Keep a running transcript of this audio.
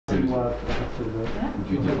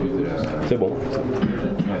C'est bon.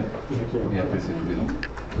 Et après, c'est tous les ans.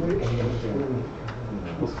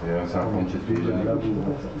 C'est un compte chez tous les jeunes.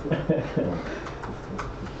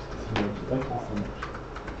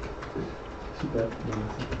 Super.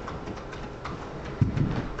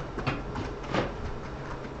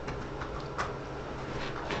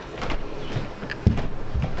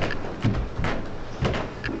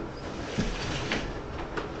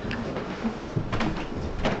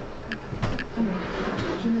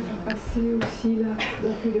 Je vais faire passer aussi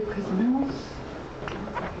la feuille de présence.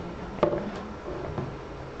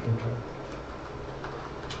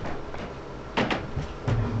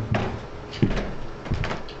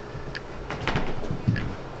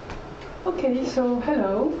 Okay, so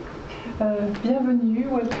hello, bienvenue,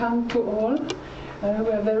 welcome to all.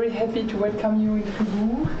 We are very happy to welcome you in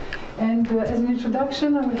Fribourg. And as an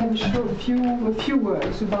introduction, I will have a few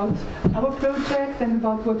words about our project and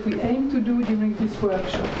about what we aim to do during this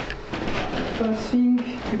workshop. First thing,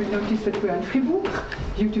 you will notice that we are in Fribourg,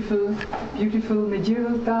 beautiful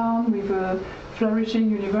medieval town with a flourishing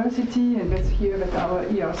university, and that's here that our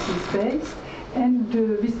ERC is based. And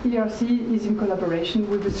this ERC is in collaboration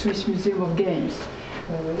with the Swiss Museum of Games,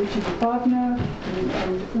 which is a partner,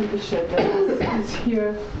 and with the shed that is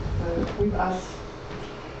here with us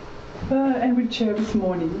and will chair this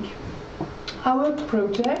morning. Our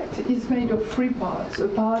project is made of three parts. A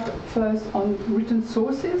part first on written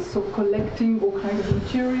sources, so collecting all kinds of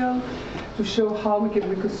material to show how we can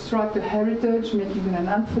reconstruct a heritage, making an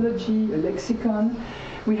anthology, a lexicon.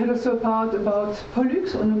 We had also a part about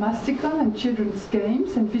pollux, onomasticon, and children's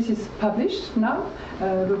games, and this is published now.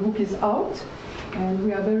 The book is out, and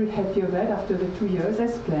we are very happy of that after the 2 years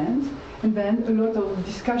as planned. And then a lot of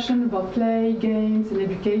discussion about play, games, and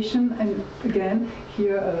education. And again,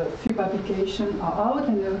 here a few publications are out,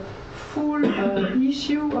 and a full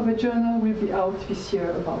issue of a journal will be out this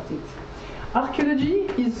year about it.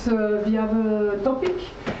 Archaeology is the other topic,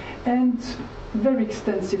 and very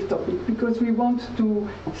extensive topic, because we want to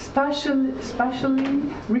spatially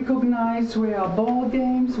recognize where are board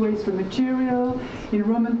games, where is the material in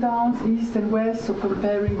Roman towns, east and west, so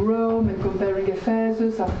comparing Rome and comparing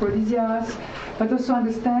Ephesus, Aphrodisias, but also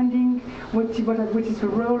understanding what is the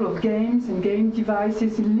role of games and game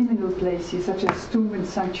devices in liminal places, such as tombs and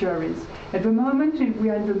sanctuaries. At the moment, we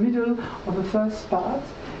are in the middle of the first part,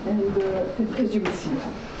 and as you will see.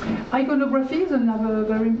 Iconography is another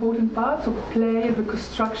very important part of play and the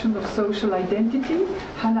construction of social identity.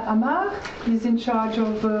 Hannah Amar is in charge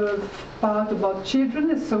of the part about children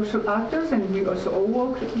as social actors, and we also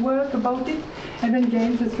all work about it. And then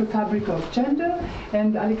games as the fabric of gender,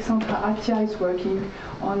 and Alessandro is working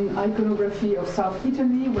on iconography of South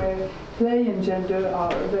Italy, where play and gender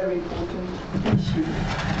are a very important issue.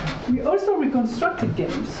 We also reconstructed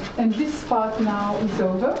games, and this part now is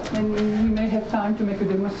over, and we may have time to make a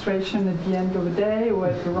demonstration at the end of the day or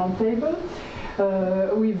at the round table.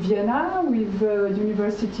 With Vienna, with the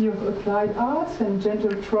University of Applied Arts and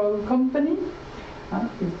Gentle Troll Company,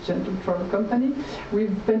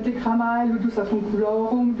 with Pentecramai, Ludus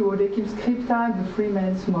Afunculorum, Duodecim Scripta, the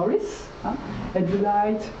Freeman's Morris, a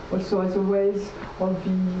delight also as always of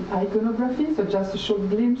the iconography, so just a short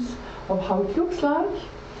glimpse of how it looks like.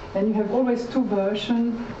 And you have always two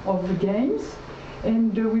versions of the games,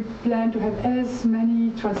 and we plan to have as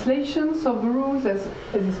many translations of the rules as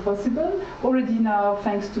is possible. Already now,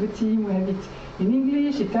 thanks to the team, we have it in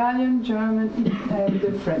English, Italian, German,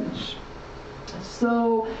 and French.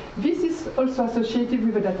 So this is also associated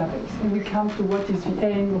with a database, and we come to what is the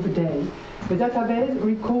aim of the day. The database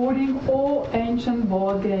recording all ancient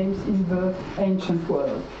board games in the ancient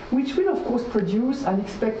world, which will of course produce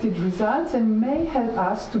unexpected results and may help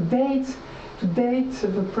us to date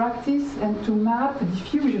the practice and to map the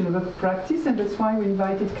diffusion of the practice, and that's why we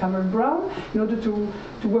invited Cameron Brown in order to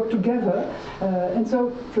work together, and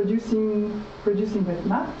so producing that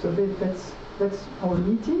map. So that's our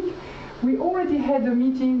meeting. We already had a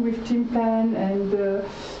meeting with Tim Penn and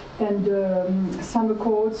Summer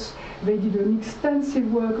Courts. They did an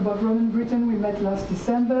extensive work about Roman Britain. We met last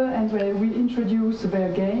December, and we introduced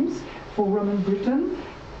their games for Roman Britain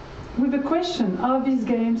with the question, are these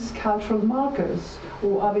games cultural markers,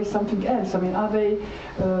 or are they something else? I mean, are they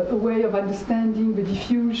a way of understanding the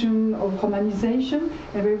diffusion of Romanization?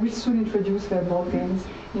 And we will soon introduce their board games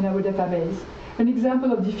in our database. An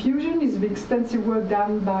example of diffusion is the extensive work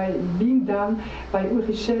being done by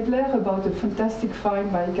Ulrich Schädler about a fantastic find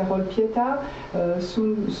by Carol Pieta,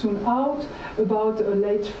 soon out, about a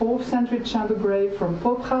late 4th century chamber grave from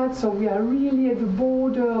Poprad. So we are really at the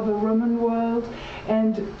border of the Roman world,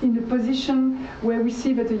 and in a position where we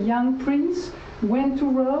see that a young prince went to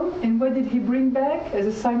Rome, and what did he bring back as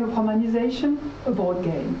a sign of Romanization? A board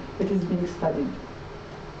game that is being studied.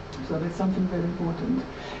 So that's something very important.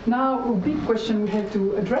 Now, a big question we have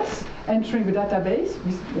to address, entering the database,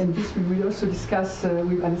 and this we will also discuss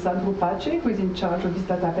with Alessandro, who is in charge of this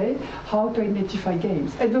database, how to identify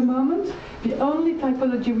games. At the moment, the only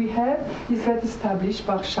typology we have is that established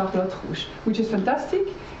by Charlotte Rouge, which is fantastic.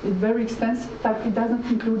 It's very extensive, but it doesn't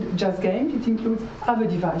include just games, it includes other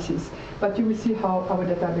devices. But you will see how our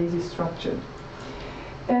database is structured.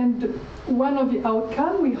 And one of the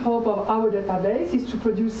outcomes, we hope, of our database is to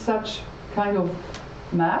produce such kind of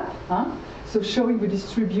map, so showing the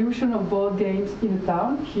distribution of board games in a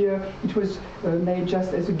town. Here it was made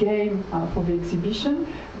just as a game for the exhibition.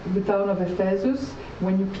 The town of Ephesus,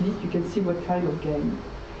 when you click, you can see what kind of game.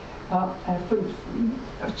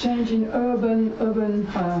 A change in urban,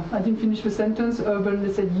 I didn't finish the sentence, urban,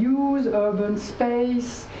 let's say, use, urban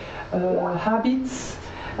space, habits.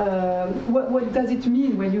 What does it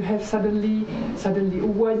mean when you have suddenly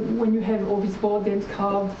when you have all these board games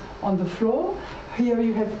carved on the floor? Here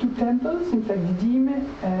you have two temples, in fact, Didyme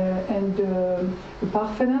and the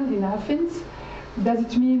Parthenon in Athens. Does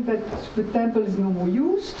it mean that the temple is no more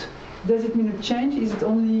used? Does it mean a change? Is it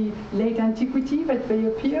only late antiquity that they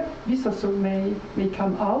appear? This also may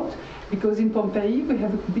come out, because in Pompeii we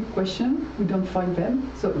have a big question, we don't find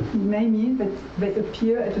them. So it may mean that they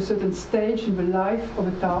appear at a certain stage in the life of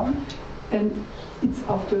a town, and it's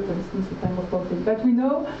after, for instance, the time of Pompeii. But we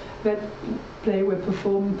know that play were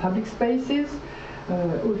performed in public spaces.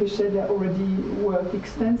 Ulrich already worked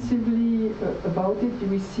extensively about it.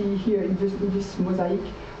 We see here in this mosaic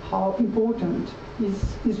how important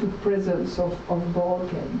is the presence of board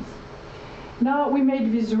games. Now we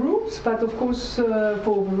made these rules, but of course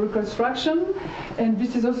for the reconstruction, and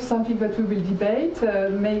this is also something that we will debate.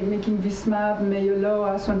 Making this map may allow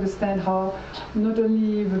us to understand how not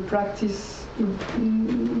only the practice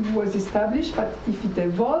was established, but if it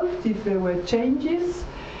evolved, if there were changes.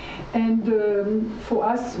 And for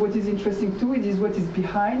us, what is interesting too, it is what is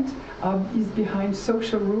behind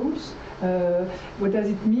social rules. What does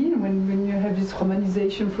it mean when you have this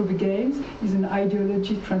romanization through the games? Is an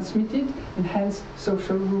ideology transmitted and hence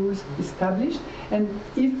social rules established? And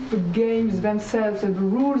if the games themselves and the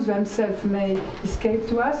rules themselves may escape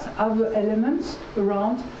to us, other elements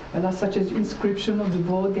around, such as inscription of the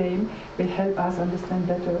board game, may help us understand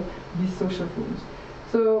better these social rules.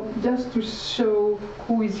 So just to show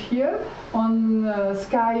who is here, on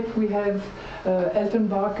Skype we have Elton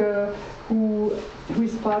Barker, who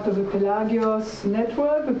is part of the Pelagios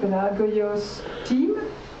network, the Pelagios team.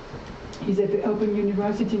 He's at the Open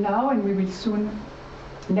University now, and we will soon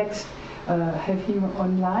next have him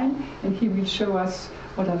online, and he will show us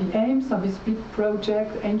what are the aims of this big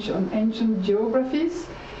project on ancient geographies.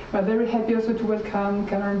 We're very happy also to welcome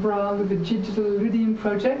Cameron Brown with the Digital Ludi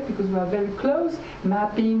project, because we are very close,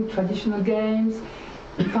 mapping traditional games,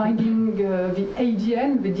 finding the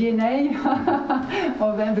ADN, the DNA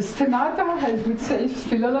of the stemata, as would say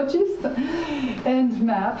philologists, and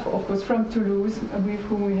map, of course, from Toulouse, with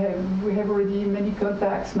whom we have already many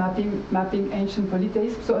contacts, mapping ancient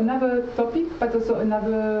Polytheisms. So another topic, but also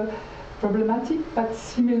another problematic, but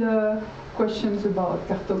similar questions about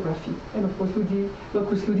cartography, and of course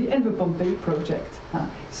Locus, Ludi, and the Pompeii project.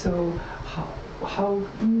 So how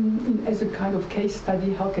as a kind of case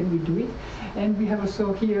study, how can we do it? And we have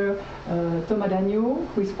also here Thomas Dagneau,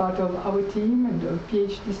 who is part of our team, and a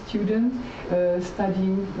PhD student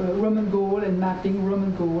studying Roman Gaul and mapping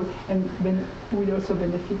Roman Gaul, and then will also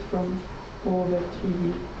benefit from all that we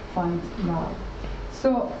will find now.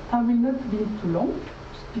 So I will not be too long,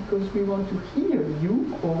 because we want to hear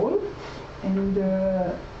you all. And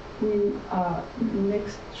we are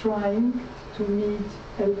next trying to meet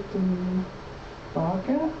Elton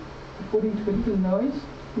Barker. According to a little noise,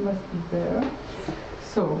 he must be there.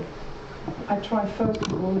 So I try first to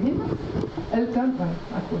call him. Elton, well,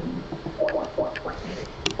 I call him.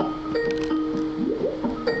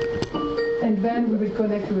 And then we will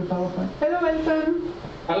connect to the PowerPoint. Hello, Elton.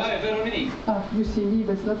 Hello, Véronique. You see me,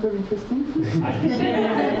 that's not very interesting. I can see you.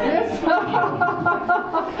 Yes.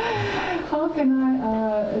 How can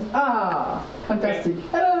I? Fantastic. Okay.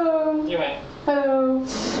 Hello. You went. Hello.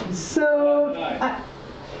 So,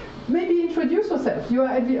 maybe introduce yourself. You are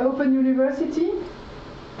at the Open University?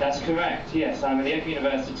 That's correct, yes. I'm at the Open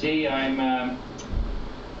University. I'm,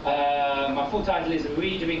 my full title is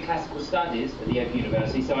Reader in Classical Studies at the Open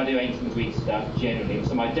University, so I do ancient Greek stuff generally.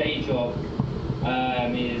 So my day job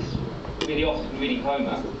is really often reading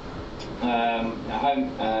Homer.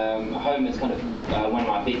 Homer's kind of one of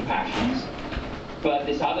my big passions. But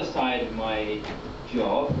this other side of my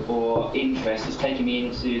job or interest has taken me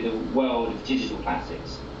into the world of digital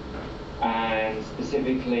classics, and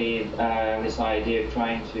specifically this idea of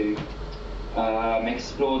trying to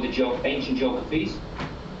explore the ancient geographies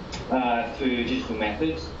through digital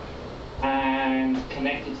methods, and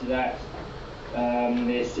connected to that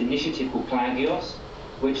this initiative called Plagios,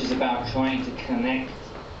 which is about trying to connect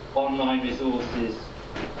online resources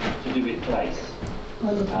to do with place. So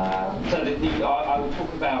I will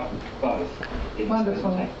talk about both.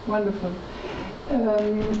 Wonderful, wonderful.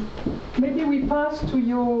 Maybe we pass to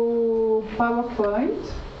your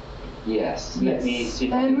PowerPoint. Yes. Let me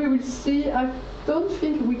see. And we will see. I don't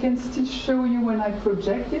think we can still show you when I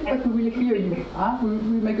project it, but we will hear you. We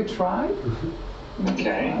make a try.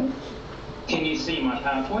 Okay. Can you see my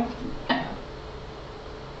PowerPoint?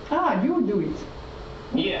 You do it.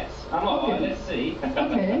 Yes. Okay. Let's see.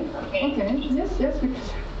 Okay. Yes.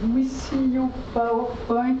 We see your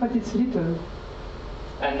PowerPoint, but it's little.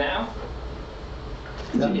 And now?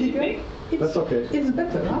 Is it big? That's okay. It's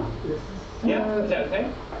better, huh? Yes. Yeah. Is that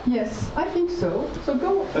okay? Yes, I think so. So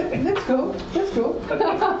go. Let's go. Let's go.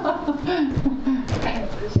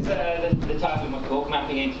 This is the title of my talk,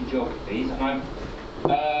 Mapping Ancient Geographies, and I'm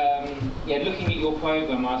looking at your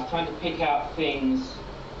program. I was trying to pick out things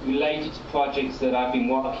related to projects that I've been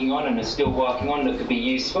working on and are still working on that could be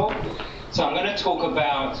useful. So I'm going to talk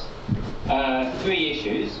about 3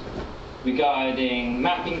 issues regarding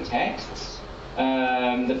mapping texts,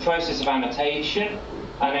 the process of annotation,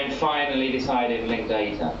 and then finally this idea of linked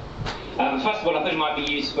data. First of all, I thought it might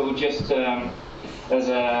be useful just as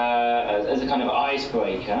a kind of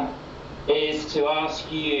icebreaker, is to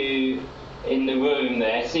ask you in the room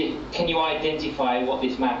there, can you identify what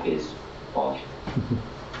this map is of?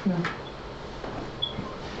 No.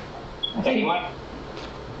 Anyone?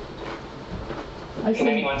 Can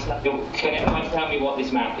anyone tell me what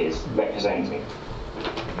this map is representing?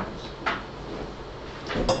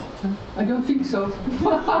 I don't think so.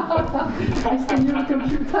 I still use a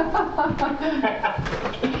computer.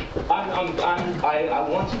 I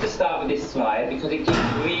wanted to start with this slide because it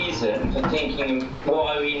gives reason for thinking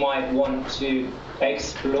why we might want to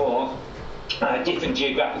explore different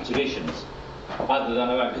geographic traditions other than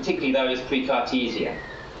our own, particularly those pre-Cartesian.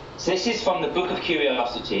 So this is from the Book of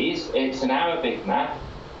Curiosities. It's an Arabic map,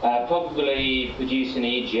 probably produced in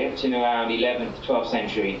Egypt in around 11th to 12th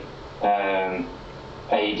century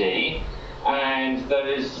AD, and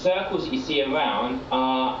those circles that you see around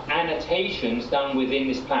are annotations done within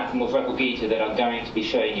this platform of Repugita that I'm going to be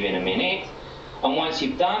showing you in a minute. And once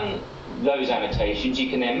you've done those annotations, you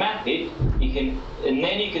can then map it. And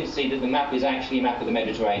then you can see that the map is actually a map of the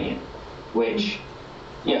Mediterranean, which,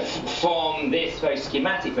 from this very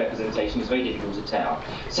schematic representation, is very difficult to tell.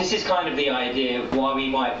 So this is kind of the idea of why we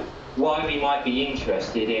might be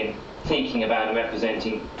interested in thinking about and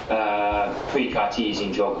representing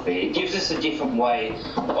pre-Cartesian geography. It gives us a different way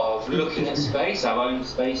of looking at space, our own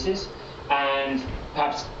spaces, and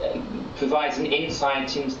perhaps provides an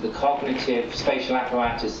insight into the cognitive spatial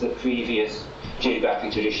apparatus that previous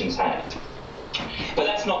geographic traditions had. But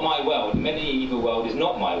that's not my world. The medieval world is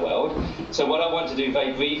not my world. So what I want to do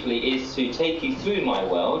very briefly is to take you through my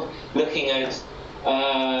world, looking at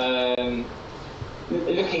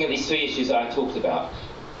these 3 issues that I talked about,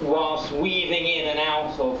 whilst weaving in and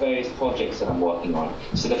out of various projects that I'm working on.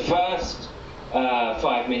 So the first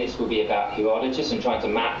 5 minutes will be about Herodotus and trying to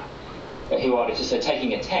map Herodotus, so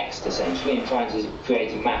taking a text essentially and trying to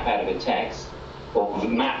create a map out of a text, or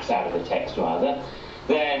maps out of a text rather.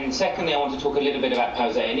 Then secondly, I want to talk a little bit about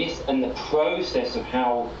Pausanias and the process of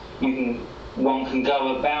how one can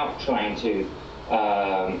go about trying to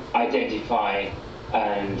identify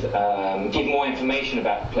and give more information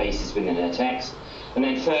about places within a text. And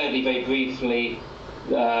then thirdly, very briefly,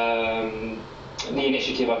 the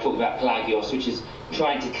initiative I talked about, Plagios, which is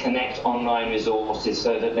trying to connect online resources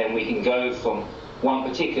so that then we can go from one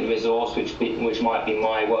particular resource, which might be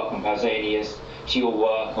my work on Pausanias, to your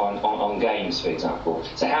work on games, for example.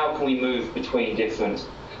 So how can we move between different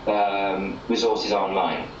resources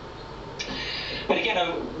online? But again,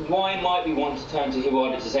 why might we want to turn to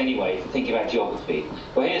Herodotus anyway for thinking about geography?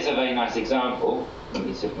 Well, here's a very nice example. Let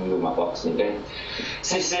me see if I can move my box again.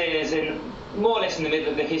 So this is more or less in the middle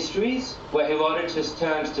of the histories, where Herodotus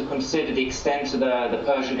turns to consider the extent of the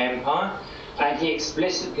Persian Empire, and he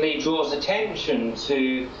explicitly draws attention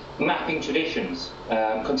to mapping traditions,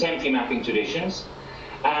 contemporary mapping traditions,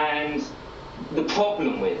 and the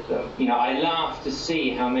problem with them. I laugh to see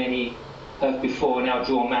how many have before now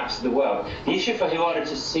drawn maps of the world. The issue for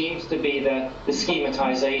Herodotus seems to be the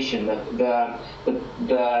schematization,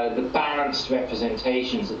 the balanced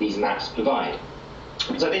representations that these maps provide.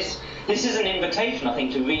 So this this is an invitation, I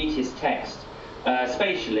think, to read his text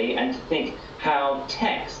spatially and to think how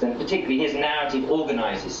text, and particularly his narrative,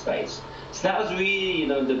 organises space. So that was really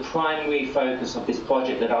the primary focus of this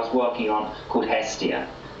project that I was working on called Hestia,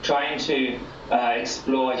 trying to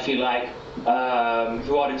explore, if you like,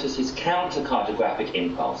 Herodotus' counter-cartographic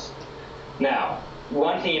impulse. Now,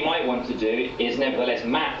 one thing you might want to do is nevertheless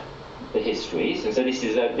map the histories, and so this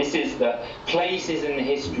is the places in the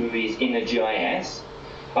histories in the GIS.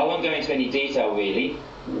 I won't go into any detail really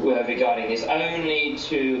regarding this, only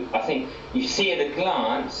to, I think, you see at a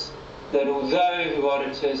glance that although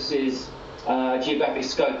Herodotus's geographic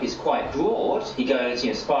scope is quite broad, he goes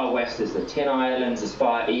as far west as the Tin Islands, as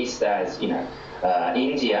far east as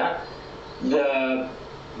India, the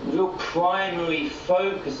real primary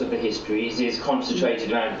focus of the histories is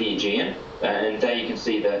concentrated around the Aegean, and there you can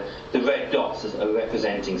see the red dots are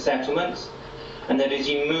representing settlements, and that as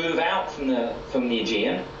you move out from the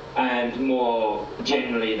Aegean and more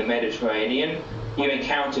generally the Mediterranean, you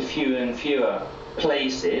encounter fewer and fewer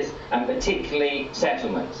places, and particularly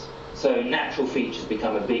settlements. So natural features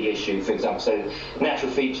become a big issue, for example. So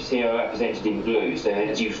natural features here are represented in blue. So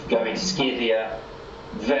as you go into Scythia,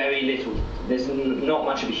 very little, there's not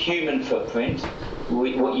much of a human footprint.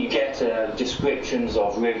 What you get are descriptions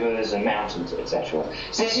of rivers and mountains, etc.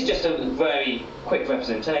 So this is just a very quick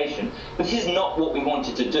representation, but this is not what we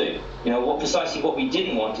wanted to do. Precisely what we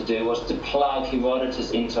didn't want to do was to plug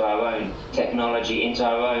Herodotus into our own technology, into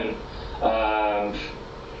our own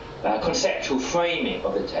conceptual framing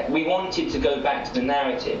of the text. We wanted to go back to the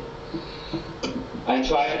narrative and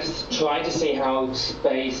try to see how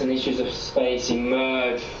space and issues of space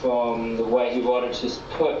emerge from the way Herodotus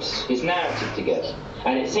puts his narrative together.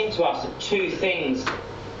 And it seemed to us that two things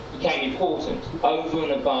became important over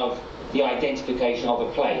and above the identification of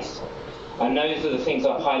a place. And those are the things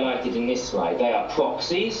I've highlighted in this slide. They are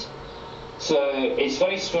proxies. So it's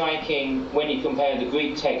very striking when you compare the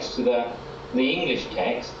Greek text to the English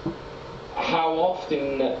text, how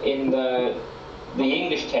often in the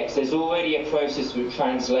English text there's already a process of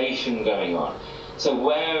translation going on. So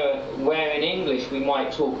where in English we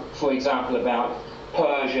might talk, for example, about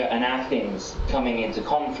Persia and Athens coming into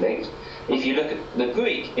conflict, if you look at the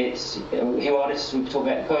Greek, Herodotus would talk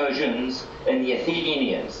about Persians and the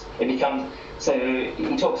Athenians. So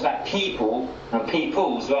he talks about people and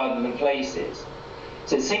peoples rather than places.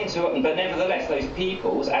 So it seems to, but nevertheless, those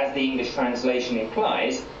peoples, as the English translation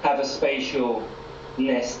implies, have a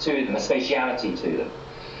spatialness to them, a spatiality to them.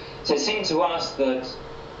 So it seemed to us that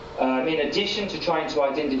in addition to trying to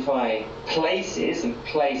identify places and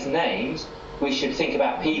place names, we should think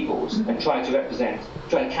about peoples and try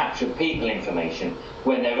to capture people information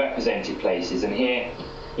when they're represented places. And here,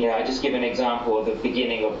 I just give an example of the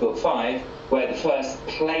beginning of Book 5, where the first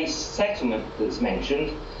place settlement that's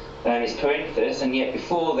mentioned is Corinthus, and yet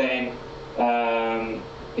before then,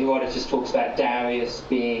 Herodotus talks about Darius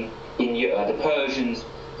being in Europe, the Persians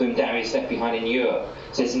whom Darius left behind in Europe.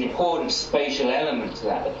 So there's an important spatial element to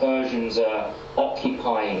that. The Persians are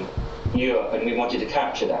occupying Europe, and we wanted to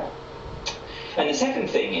capture that. And the second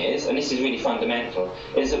thing is, and this is really fundamental,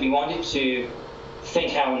 is that we wanted to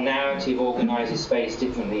think how narrative organises space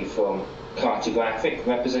differently from cartographic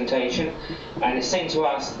representation. And it seemed to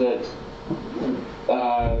us that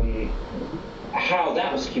how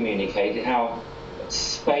that was communicated, how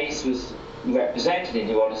space was represented in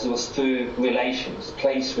Herodotus was through relations,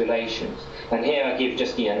 place relations. And here I give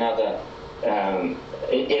just another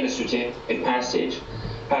illustrative passage,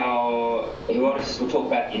 how Herodotus will talk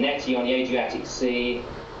about Uneti on the Adriatic Sea.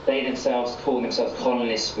 They themselves call themselves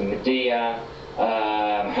colonists from Medea.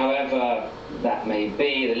 However that may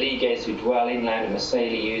be, the Liges who dwell inland of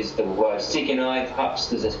Massalia use the word Sigonai, perhaps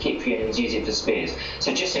the Cyprians use it for spears.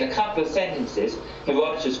 So just in a couple of sentences,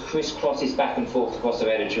 Herodotus crisscrosses back and forth across the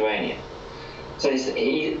Mediterranean. So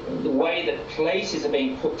the way that places are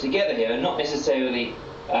being put together here are not necessarily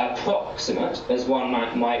proximate, as one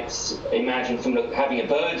might imagine from having a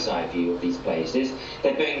bird's eye view of these places.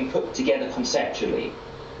 They're being put together conceptually.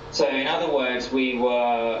 So in other words, we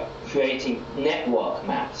were creating network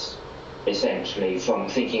maps, essentially, from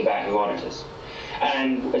thinking about Herodotus.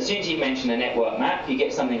 And as soon as you mention a network map, you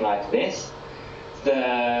get something like this. The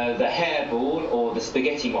hairball, or the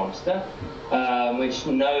spaghetti monster, which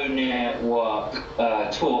no network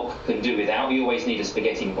talk can do without. We always need a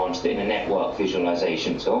spaghetti monster in a network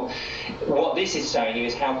visualization tool. What this is showing you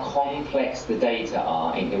is how complex the data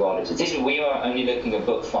are in Herodotus. We are only looking at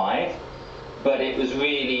Book 5, but it was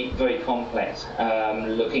really very complex,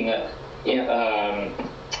 looking at,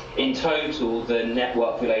 in total, the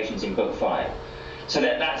network relations in Book 5. So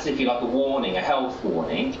that's, if you like, a warning, a health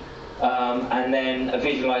warning, and then a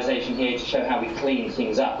visualization here to show how we clean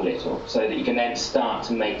things up a little, so that you can then start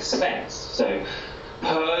to make sense. So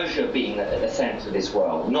Persia being at the centre of this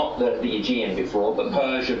world, not the Aegean before, but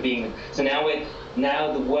Persia being. So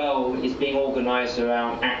now the world is being organised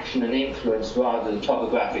around action and influence rather than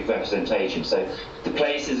topographic representation. So the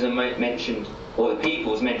places are mentioned, or the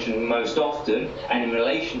peoples mentioned most often, and in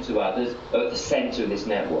relation to others, are at the centre of this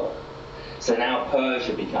network. So now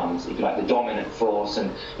Persia becomes, if you like, the dominant force,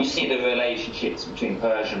 and you see the relationships between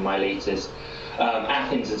Persia and Miletus,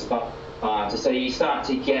 Athens and Sparta. So you start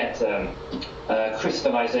to get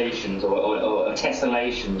crystallizations or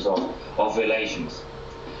tessellations of relations.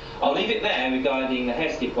 I'll leave it there regarding the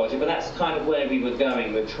Hestia project, but that's kind of where we were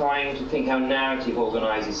going. We're trying to think how narrative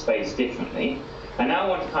organises space differently. And now I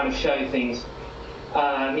want to kind of show things,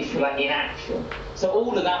 if you like, in action. So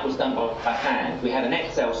all of that was done by hand. We had an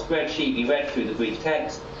Excel spreadsheet, we read through the Greek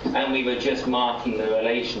text, and we were just marking the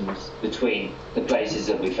relations between the places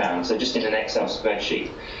that we found. So just in an Excel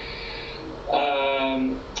spreadsheet.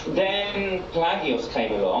 Then Pelagios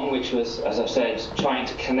came along, which was, as I've said, trying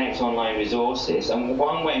to connect online resources. And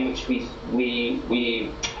one way in which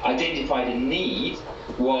we identified a need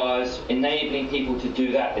was enabling people to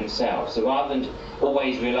do that themselves. So rather than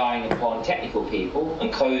always relying upon technical people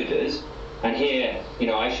and coders, and here,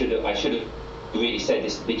 I should have really said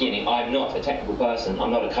this at the beginning, I'm not a technical person, I'm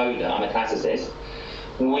not a coder, I'm a classicist.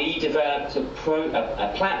 We developed a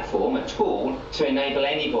platform, a tool, to enable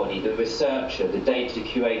anybody, the researcher, the data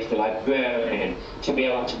curator, the librarian, to be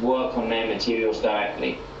able to work on their materials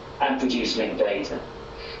directly and produce linked data.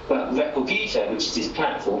 But Repogita, which is this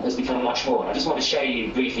platform, has become much more. And I just want to show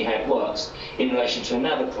you briefly how it works in relation to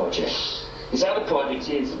another project. This other project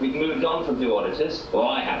is, we've moved on from Herodotus, or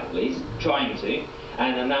I have at least, trying to,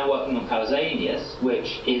 and I'm now working on Pausanias,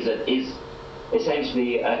 which is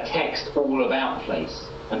essentially a text all about place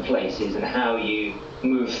and places and how you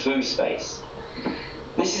move through space.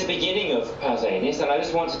 This is the beginning of Pausanias, and I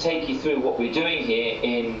just want to take you through what we're doing here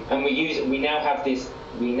and we now have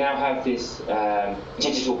this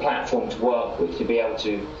digital platform to work with to be able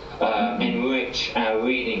to enrich our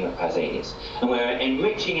reading of Pausanias. And we're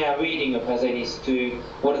enriching our reading of Pausanias through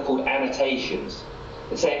what are called annotations,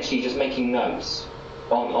 essentially just making notes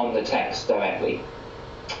on the text directly.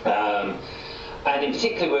 And in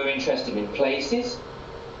particular, we're interested in places.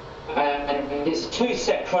 And it's a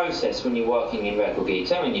two-step process when you're working in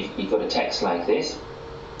Repogita, and you've got a text like this.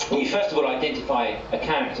 You first of all identify a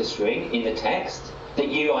character string in the text that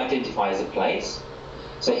you identify as a place.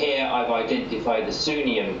 So here I've identified the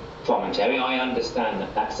Sunium promontory. I understand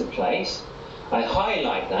that that's a place. I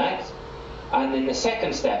highlight that, and then the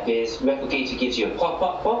second step is Repogita gives you a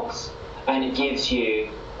pop-up box, and it gives you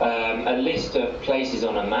a list of places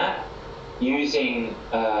on a map using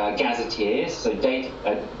gazetteers, so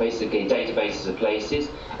basically databases of places,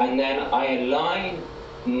 and then I align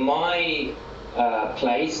my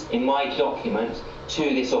place in my document to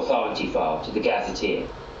this authority file, to the gazetteer.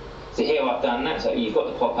 So here I've done that, so you've got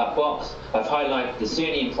the pop-up box, I've highlighted the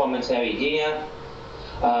Sunium promontory here,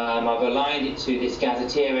 I've aligned it to this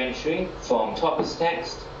gazetteer entry from Topper's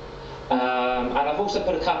text, and I've also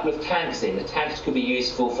put a couple of tags in. The tags could be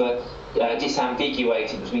useful for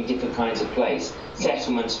disambiguating between different kinds of place,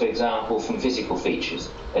 settlements, for example, from physical features,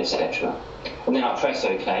 etc. And then I press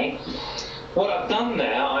OK. What I've done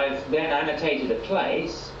there, I've then annotated a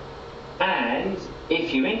place, and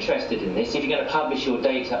if you're interested in this, if you're going to publish your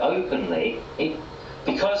data openly,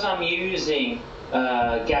 because I'm using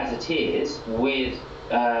gazetteers with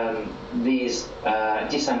these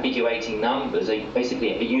disambiguating numbers,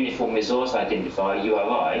 basically a uniform resource identifier,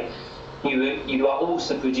 URI, you are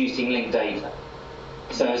also producing linked data.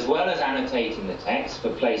 So as well as annotating the text for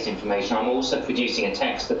place information, I'm also producing a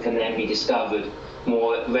text that can then be discovered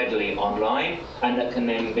more readily online and that can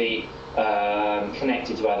then be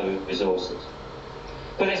connected to other resources.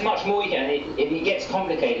 But there's much more here, and it gets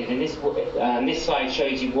complicated, and this slide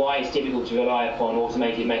shows you why it's difficult to rely upon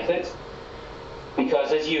automated methods.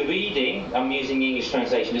 Because as you're reading, I'm using the English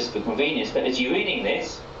translation just for convenience, but as you're reading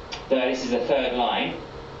this is the third line.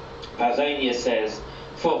 Pausanias says,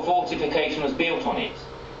 for fortification was built on it.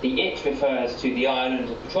 The it refers to the island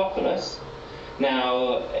of Petropolis.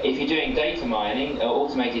 Now, if you're doing data mining,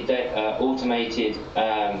 automated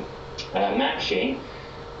matching,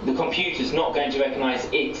 the computer's not going to recognise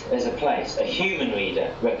it as a place. A human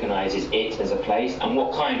reader recognises it as a place, and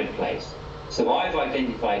what kind of place. So I've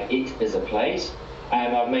identified it as a place,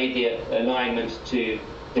 and I've made the alignment to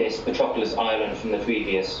this Petropolis island from the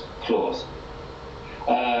previous clause.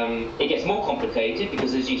 It gets more complicated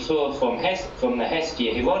because, as you saw from the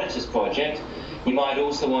Hestia Herodotus project, You might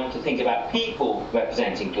also want to think about people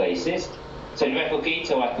representing places. So in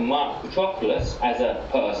Repugito, I can mark Patroclus as a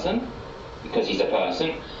person, because he's a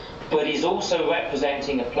person, but he's also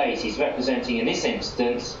representing a place. He's representing, in this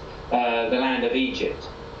instance, the land of Egypt.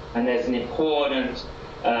 And there's an important,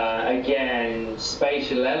 again,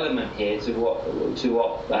 spatial element here to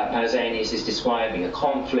what Pausanias is describing, a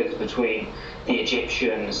conflict between the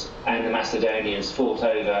Egyptians and the Macedonians fought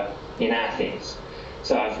over in Athens.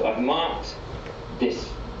 So I've marked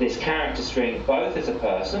this character string both as a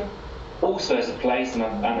person, also as a place, and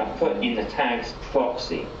I've put in the tags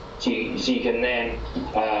proxy. So you can then,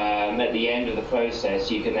 at the end of the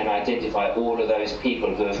process, you can then identify all of those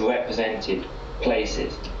people who have represented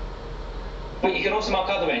places. But you can also mark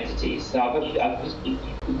other entities. So I've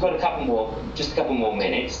got just a couple more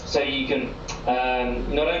minutes. So you can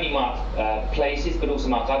not only mark places, but also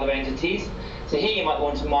mark other entities. So here you might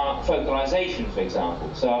want to mark focalization, for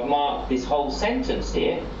example. So I've marked this whole sentence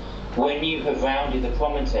here. When you have rounded the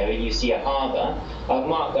promontory and you see a harbour, I've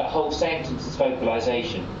marked that whole sentence as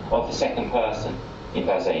focalization of the second person in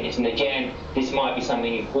Pausanias. And again, this might be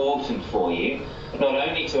something important for you, not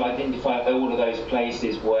only to identify all of those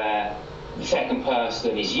places where the second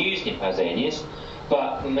person is used in Pausanias,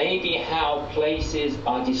 but maybe how places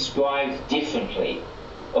are described differently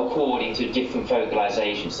according to different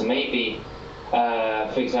focalizations. So maybe,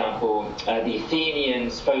 for example, the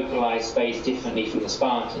Athenians focalize space differently from the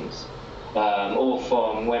Spartans, or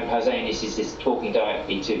from when Pausanias is talking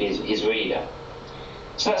directly to his reader.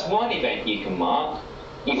 So that's one event you can mark.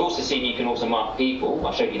 You've also seen you can also mark people.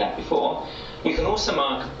 I showed you that before. You can also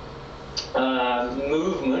mark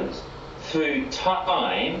movement through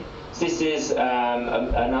time. So this is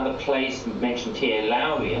another place mentioned here,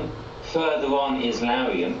 Laurium. Further on is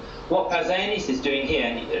Laurium. What Pausanias is doing here,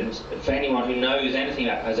 and for anyone who knows anything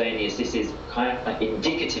about Pausanias, this is kind of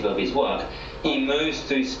indicative of his work. He moves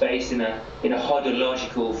through space in a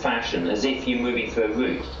hodological fashion, as if you're moving through a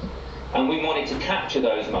route. And we wanted to capture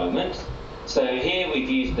those moments. So here we've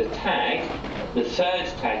used the tag, the third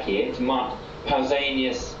tag here, to mark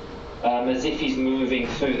Pausanias as if he's moving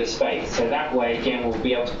through the space. So that way, again, we'll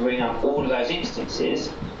be able to bring up all of those instances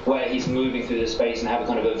where he's moving through the space and have a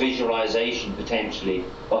kind of a visualization, potentially,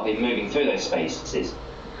 of him moving through those spaces.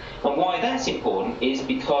 And why that's important is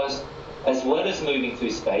because, as well as moving through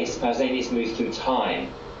space, Pausanias moves through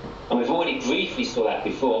time. And we've already briefly saw that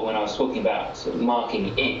before when I was talking about sort of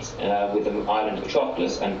marking it with the island of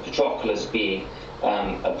Patroclus, and Patroclus being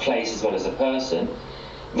a place as well as a person.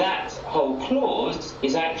 That whole clause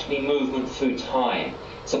is actually movement through time.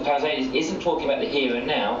 So Pausanias isn't talking about the here and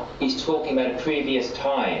now, he's talking about a previous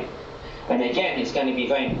time. And again, it's going to be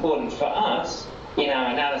very important for us in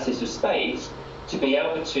our analysis of space to be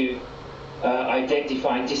able to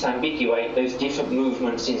identify and disambiguate those different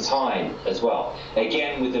movements in time as well.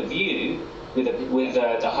 Again, with a view, with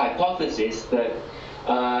the hypothesis that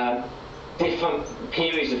different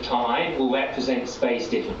periods of time will represent space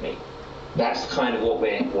differently. That's kind of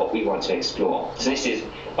what we want to explore. So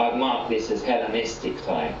I've marked this as Hellenistic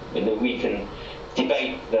time, and we can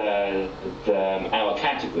debate our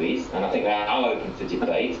categories, and I think they are open for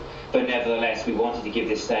debate. But nevertheless, we wanted to give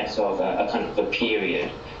this sense of a kind of a period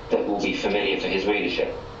that will be familiar for his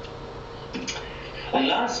readership. And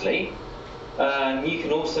lastly, you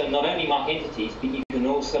can also not only mark entities, but you can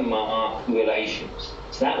also mark relations.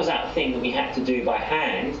 So that was that thing that we had to do by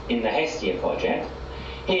hand in the Hestia project.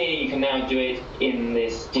 Here you can now do it in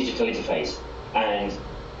this digital interface and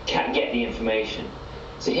get the information.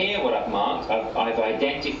 So here what I've marked, I've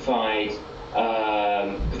identified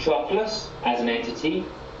Patroclus as an entity,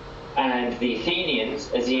 and the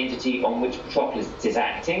Athenians as the entity on which Patroclus is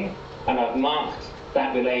acting, and I've marked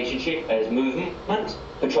that relationship as movement,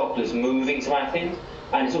 Patroclus moving to Athens,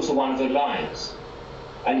 and it's also one of alliance.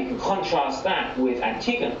 And you can contrast that with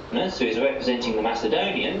Antigonus, who is representing the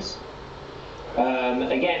Macedonians.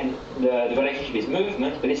 Again, the relationship is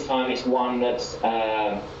movement, but this time it's one that's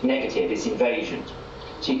negative, it's invasion.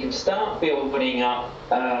 So you can start building up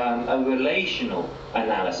a relational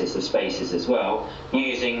analysis of spaces as well,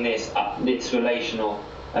 using this relational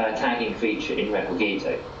tagging feature in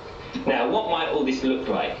Repugito. Now, what might all this look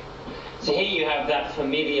like? So here you have that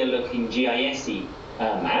familiar looking GIS-y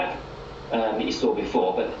map that you saw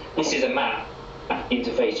before, but this is a map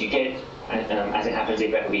interface you get, as it happens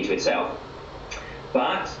in Repugito itself.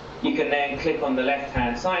 But you can then click on the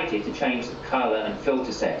left-hand side here to change the colour and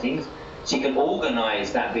filter settings. So you can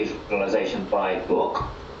organise that visualisation by book.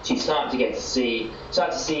 So you start to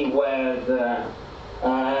see where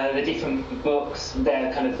the different books,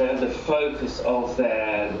 their kind of the focus of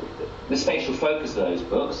the spatial focus of those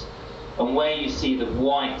books. And where you see the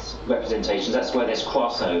white representations, that's where there's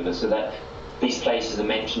crossover, so that these places are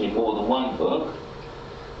mentioned in more than one book.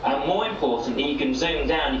 And more importantly, you can zoom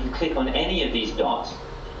down, you can click on any of these dots,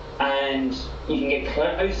 and you can get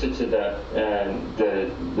closer to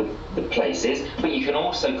the places, but you can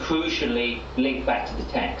also crucially link back to the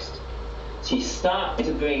text. So you start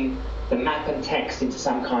to bring the map and text into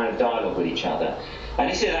some kind of dialogue with each other. And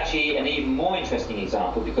this is actually an even more interesting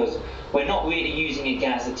example, because we're not really using a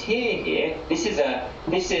gazetteer here. This is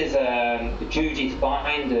Judith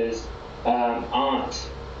Binder's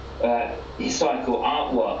historical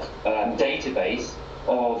artwork database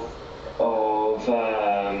of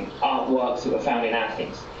artworks that were found in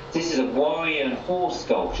Athens. This is a warrior and horse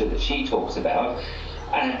sculpture that she talks about,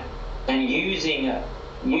 and using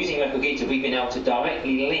Repugita, we've been able to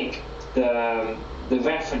directly link the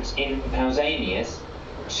reference in Pausanias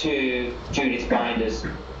to Judith Binder's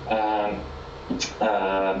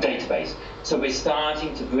database. So we're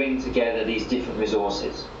starting to bring together these different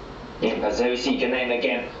resources. So you can then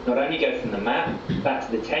again not only go from the map back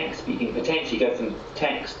to the text, but you can potentially go from the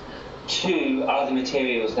text to other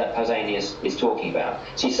materials that Pausanias is talking about.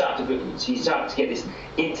 So you start to get this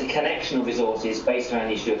interconnection of resources based around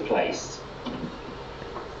the issue of place.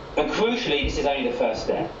 And crucially, this is only the first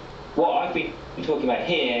step. What I've been talking about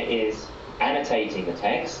here is annotating the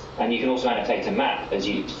text, and you can also annotate a map, as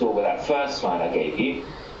you saw with that first slide I gave you.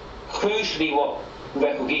 Crucially, what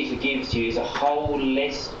Repugita gives you is a whole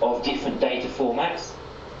list of different data formats,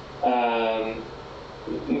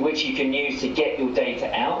 which you can use to get your data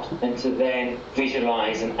out and to then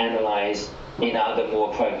visualize and analyze in other more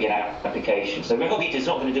appropriate applications. So Repugita is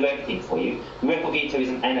not going to do everything for you. Repugita is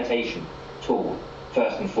an annotation tool,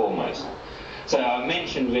 first and foremost. So I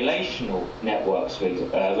mentioned relational networks,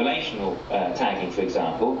 relational tagging, for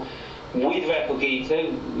example. With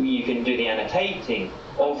Repugita, you can do the annotating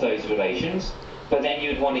of those relations, but then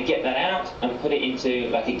you'd want to get that out and put it into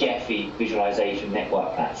like a Gephi visualization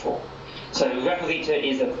network platform. So Repugita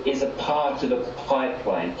is a part of the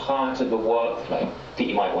pipeline, part of the workflow that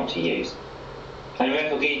you might want to use. And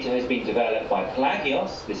Repugita has been developed by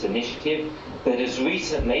Plagios, this initiative that has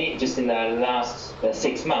recently, just in the last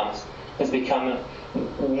 6 months, has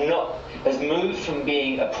moved from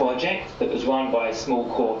being a project that was run by a small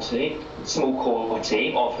core team,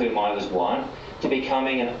 of whom I was one, to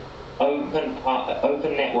becoming an open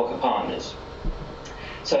network of partners.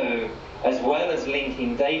 So, as well as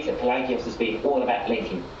linking data, Plagios has been all about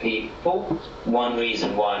linking people. One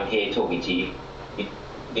reason why I'm here talking to you.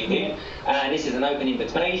 And this is an open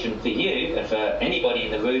invitation for you and for anybody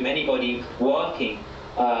in the room, anybody working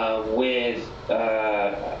with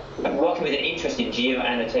an interest in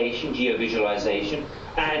geo-annotation, geo-visualization,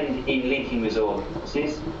 and in linking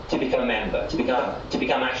resources, to become a member, to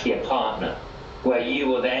become actually a partner, where you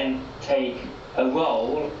will then take a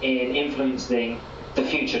role in influencing the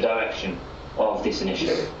future direction of this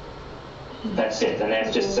initiative. That's it, and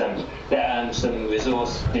there's just some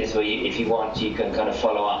resources where you, if you want, you can kind of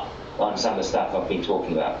follow up on some of the stuff I've been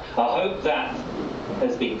talking about. I hope that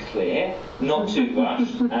has been clear, not too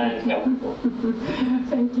rushed, and helpful.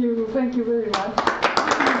 Thank you very much.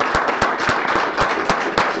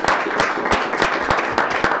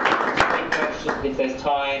 If there's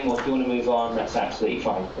time, or if you want to move on, that's absolutely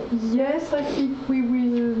fine. Yes, I think we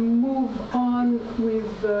will move on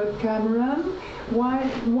with Cameron. Why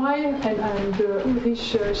and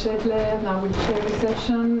Ulrich Schädler now will share the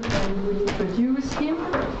session and will introduce him.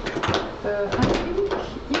 I think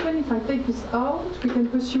even if I take this out, we can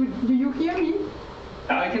pursue. Do you hear me?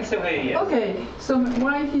 I can still hear you. Yes. Okay, so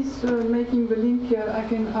while he's making the link, I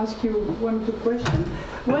can ask you one or two questions.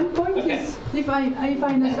 One point is, if I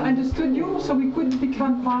understood you, so we could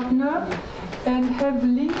become partner and have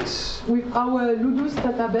links with our Ludus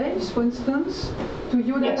database, for instance, to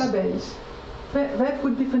your database. That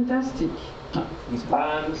would be fantastic.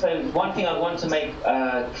 So one thing I want to make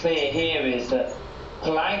clear here is that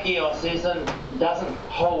Plagios doesn't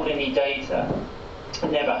hold any data,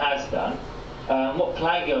 never has done. What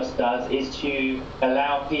Plagios does is to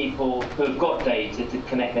allow people who have got data to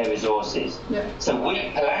connect their resources. Yeah. So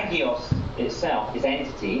Plagios itself, its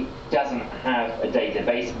entity, doesn't have a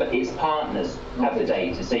database, but its partners have the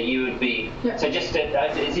data. So you would be, so just,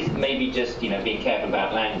 this is maybe just, being careful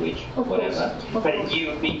about language, or whatever, but you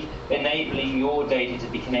would be enabling your data to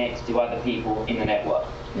be connected to other people in the network,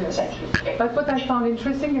 essentially. But what I found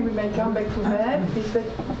interesting, and we may come back to that, is that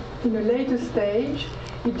in a later stage,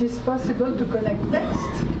 it is possible to connect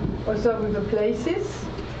text also with the places.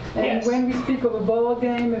 And when we speak of a board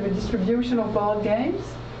game, of a distribution of board games,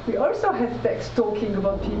 we also have text talking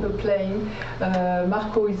about people playing.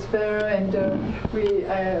 Marco is there, and we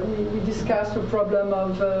discussed the problem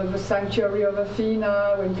of the sanctuary of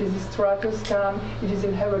Athena when Pisistratus came. It is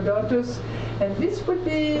in Herodotus, and this would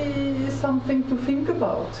be something to think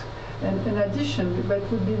about. And an addition that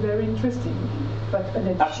would be very interesting. But an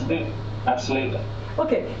addition. Absolutely.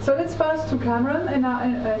 Okay, so let's pass to Cameron, and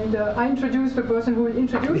I introduce the person who will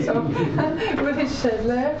introduce, Ulrich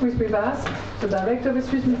Schädler, who is with us, the director of the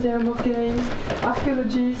Swiss Museum of Games,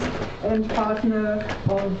 archaeologist, and partner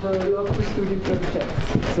of the Locus Ludi project.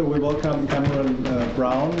 So we welcome Cameron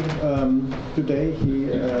Brown today. He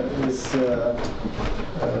is at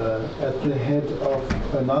the head of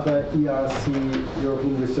another ERC,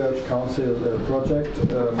 European Research Council project,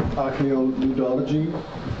 archaeoludology,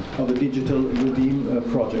 of the Digital Ludi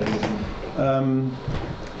project.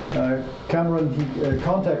 Cameron, he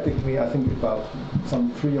contacted me, I think about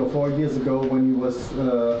some 3 or 4 years ago, when he was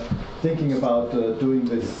thinking about doing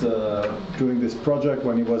this project,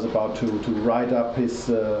 when he was about to write up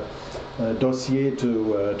his dossier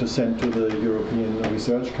to send to the European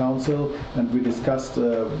Research Council, and we discussed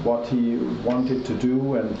what he wanted to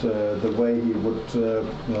do and the way he would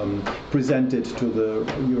present it to the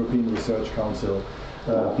European Research Council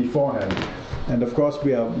beforehand. And of course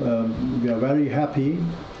we are very happy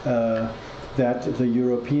that the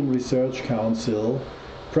European Research Council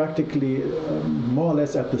practically more or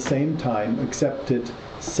less at the same time accepted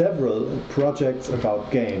several projects about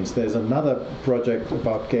games. There's another project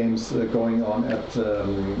about games going on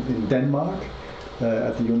in Denmark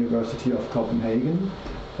at the University of Copenhagen,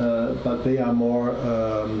 but they are more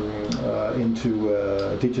into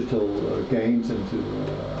digital games, into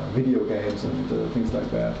video games and things like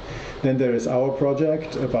that. Then there is our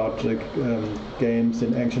project about games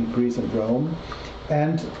in ancient Greece and Rome,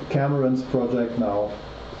 and Cameron's project now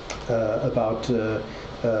about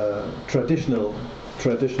traditional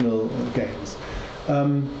games.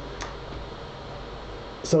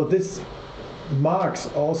 So this marks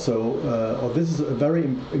also, or this is very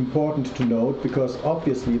important to note, because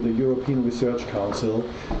obviously the European Research Council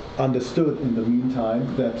understood in the meantime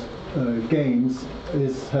that games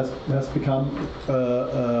has become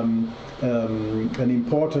an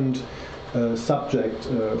important subject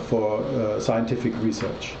for scientific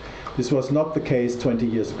research. This was not the case 20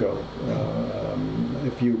 years ago.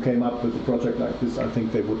 If you came up with a project like this, I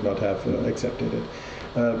think they would not have accepted it.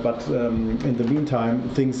 But in the meantime,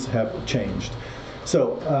 things have changed.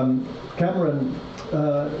 So Cameron,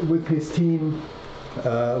 with his team,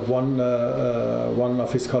 one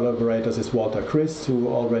of his collaborators is Walter Christ, who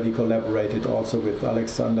already collaborated also with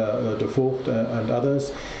Alexander de Vogt and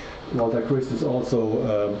others. Walter Christ is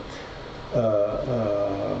also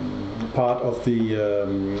part of the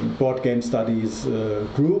board game studies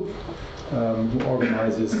group, who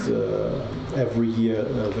organizes every year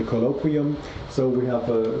the colloquium. So we have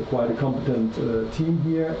quite a competent team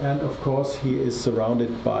here, and of course he is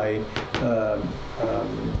surrounded by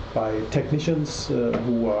technicians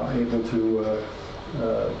who are able to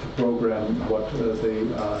program what they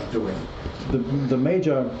are doing.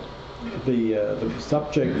 The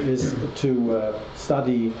subject is to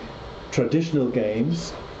study traditional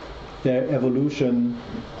games, their evolution,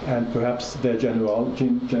 and perhaps their genealogy,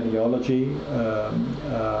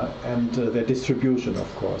 and their distribution,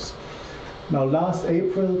 of course. Now, last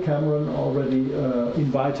April, Cameron already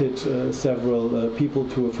invited several people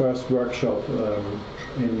to a first workshop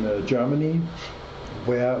in Germany,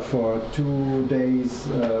 where for 2 days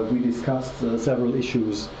we discussed several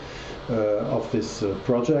issues of this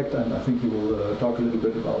project, and I think he will talk a little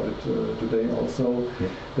bit about it today also. Yeah.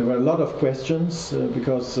 There were a lot of questions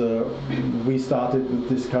because we started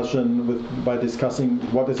with by discussing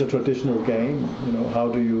what is a traditional game. You know,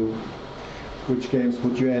 which games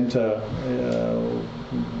would you enter?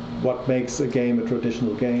 What makes a game a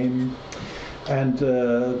traditional game? And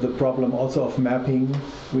the problem also of mapping.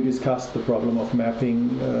 We discussed the problem of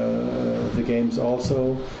mapping the games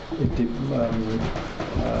also.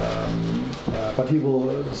 But he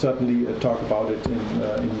will certainly talk about it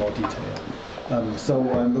in more detail. So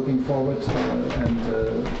I'm looking forward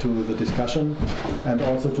to the discussion, and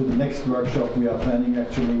also to the next workshop we are planning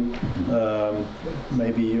actually,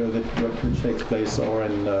 maybe which takes place or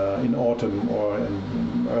in autumn or in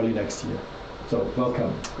early next year. So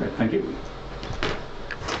welcome. Great, thank you.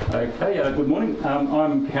 Okay, good morning.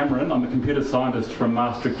 I'm Cameron. I'm a computer scientist from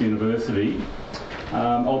Maastricht University.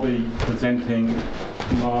 I'll be presenting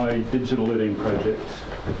my digital editing project.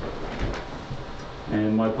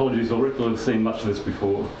 And my apologies, Ulrich, you'll have seen much of this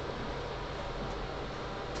before.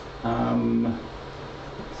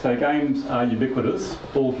 So games are ubiquitous.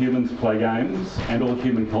 All humans play games, and all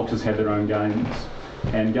human cultures have their own games.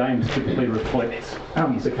 And games typically reflect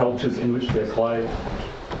the cultures in which they're played.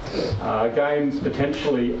 Games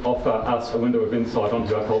potentially offer us a window of insight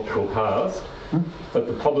onto our cultural past, but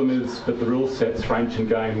the problem is that the rule sets for ancient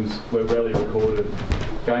games were rarely recorded.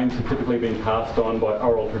 Games have typically been passed on by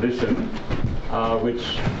oral tradition,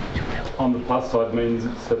 which on the plus side means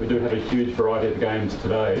that we do have a huge variety of games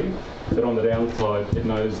today, but on the downside it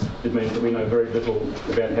means that we know very little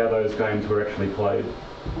about how those games were actually played.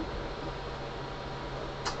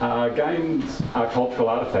 Games are cultural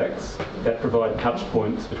artefacts that provide touch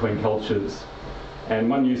points between cultures, and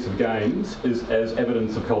one use of games is as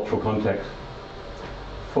evidence of cultural contact.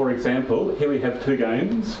 For example, here we have two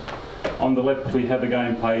games. On the left we have a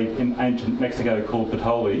game played in ancient Mexico called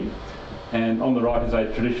Patrimony, and on the right is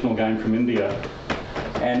a traditional game from India.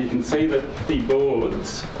 And you can see that the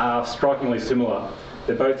boards are strikingly similar.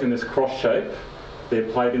 They're both in this cross shape, they're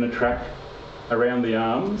played in a track around the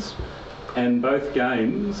arms, and both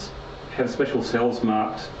games have special cells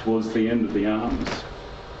marked towards the end of the arms.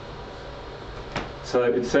 So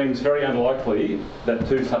it seems very unlikely that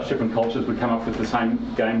two such different cultures would come up with the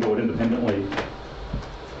same game board independently.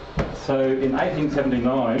 So in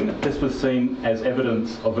 1879, this was seen as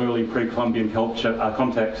evidence of early pre-Columbian culture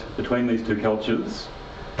contact between these two cultures.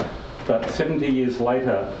 But 70 years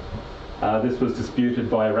later, this was disputed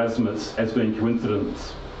by Erasmus as being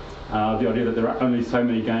coincidence. The idea that there are only so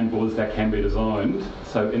many game boards that can be designed,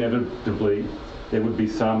 so inevitably there would be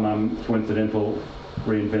some coincidental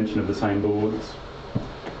reinvention of the same boards.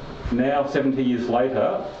 Now, 70 years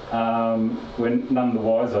later, we're none the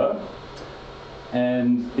wiser,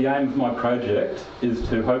 and the aim of my project is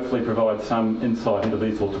to hopefully provide some insight into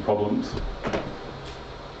these sorts of problems.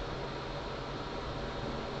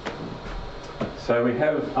 So we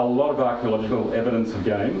have a lot of archaeological evidence of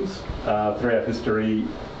games throughout history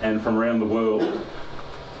and from around the world,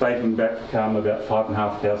 dating back about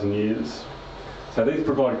 5,500 years. So these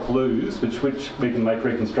provide clues which we can make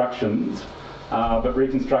reconstructions, but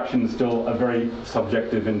reconstruction is still a very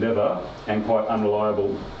subjective endeavour and quite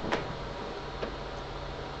unreliable.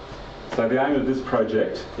 So the aim of this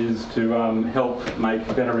project is to help make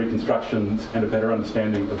better reconstructions and a better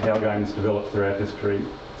understanding of how games developed throughout history.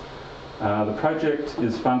 The project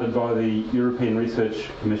is funded by the European Research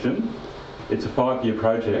Commission. It's a 5-year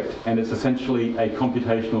project, and it's essentially a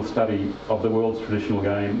computational study of the world's traditional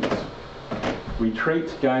games. We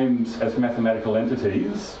treat games as mathematical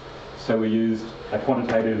entities, so we used a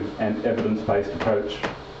quantitative and evidence-based approach.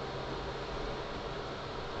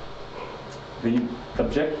 The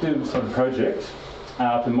objectives of the project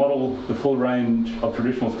are to model the full range of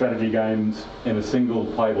traditional strategy games in a single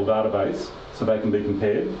playable database so they can be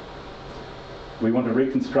compared. We want to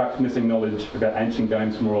reconstruct missing knowledge about ancient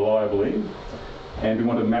games more reliably, and we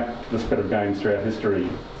want to map the spread of games throughout history.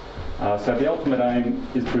 So the ultimate aim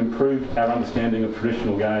is to improve our understanding of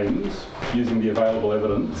traditional games using the available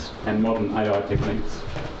evidence and modern AI techniques.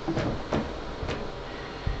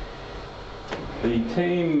 The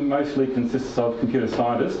team mostly consists of computer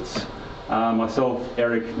scientists, myself,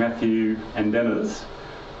 Eric, Matthew and Dennis,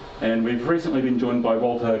 and we've recently been joined by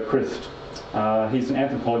Walter Christ. He's an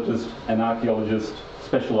anthropologist and archaeologist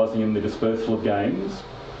specialising in the dispersal of games,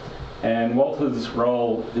 and Walter's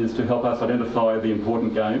role is to help us identify the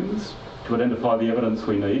important games, to identify the evidence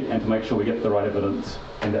we need, and to make sure we get the right evidence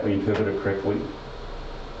and that we interpret it correctly.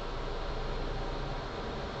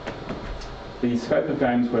 The scope of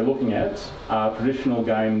games we're looking at are traditional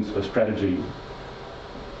games of strategy.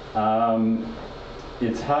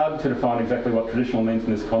 It's hard to define exactly what traditional means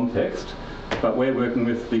in this context, but we're working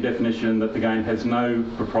with the definition that the game has no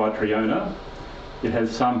proprietary owner, it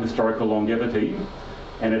has some historical longevity,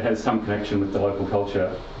 and it has some connection with the local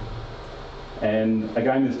culture. And a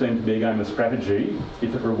game is deemed to be a game of strategy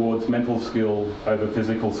if it rewards mental skill over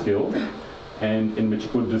physical skill, and in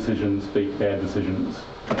which good decisions beat bad decisions.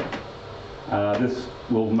 This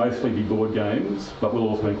will mostly be board games, but will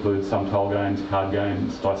also include some tile games, card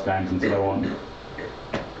games, dice games, and so on.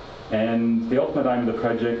 And the ultimate aim of the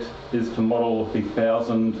project is to model the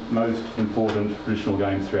 1,000 most important traditional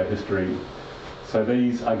games throughout history. So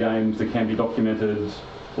these are games that can be documented,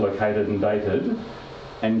 located and dated,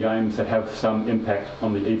 and games that have some impact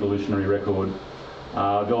on the evolutionary record.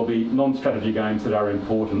 There'll be non-strategy games that are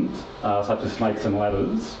important, such as snakes and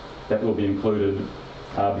ladders, that will be included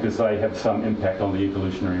because they have some impact on the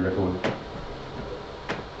evolutionary record.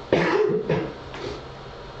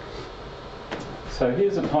 So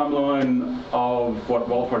here's a timeline of what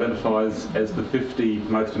Walter identifies as the 50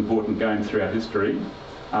 most important games throughout history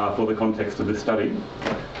for the context of this study.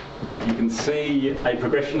 you can see a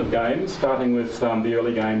progression of games, starting with the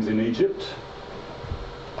early games in Egypt,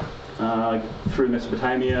 through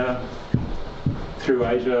Mesopotamia, through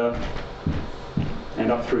Asia,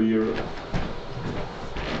 and up through Europe.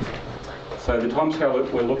 So the timescale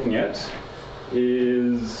that we're looking at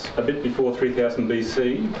is a bit before 3000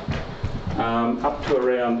 BC, up to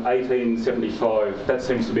around 1875. That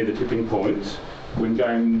seems to be the tipping point when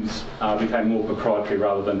games became more proprietary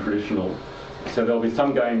rather than traditional. So there'll be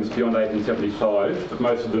some games beyond 1875, but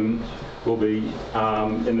most of them will be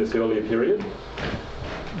in this earlier period.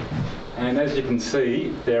 And as you can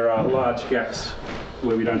see, there are large gaps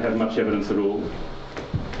where we don't have much evidence at all.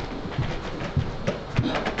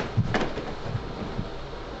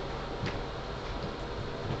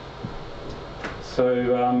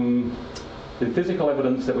 So the physical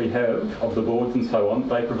evidence that we have of the boards and so on,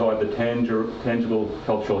 they provide the tangible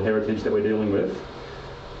cultural heritage that we're dealing with.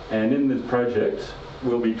 And in this project,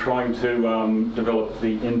 we'll be trying to develop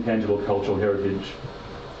the intangible cultural heritage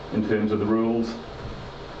in terms of the rules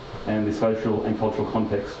and the social and cultural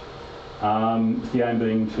context. The aim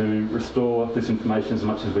being to restore this information as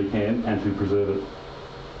much as we can and to preserve it.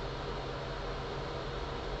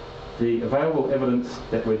 The available evidence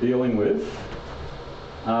that we're dealing with,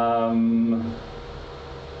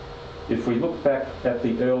 if we look back at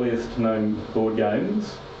the earliest known board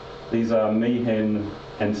games, these are Mihen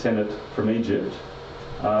and Senet from Egypt.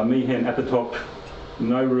 Mihen at the top,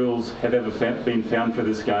 no rules have ever been found for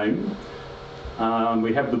this game.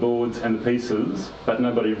 We have the boards and the pieces, but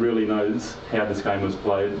nobody really knows how this game was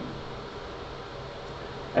played.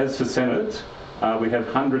 As for Senet, we have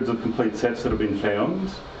hundreds of complete sets that have been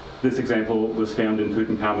found. This example was found in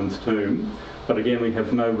Tutankhamun's tomb, but again we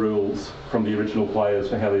have no rules from the original players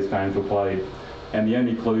for how these games were played. And the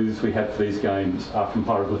only clues we have for these games are from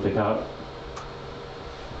hieroglyphic art.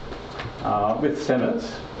 With Senet,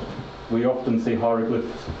 we often see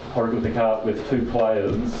hieroglyphic art with two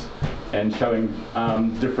players and showing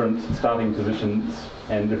different starting positions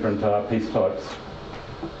and different piece types.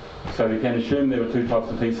 So we can assume there were two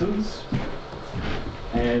types of pieces,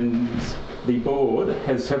 and the board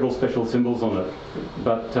has several special symbols on it,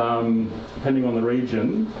 but depending on the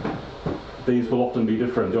region, these will often be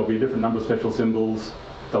different. There'll be a different number of special symbols,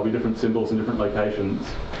 there'll be different symbols in different locations,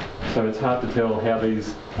 so it's hard to tell how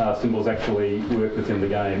these symbols actually work within the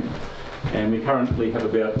game. And we currently have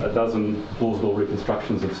about a dozen plausible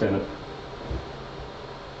reconstructions of Senet.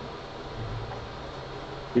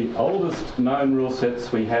 The oldest known rule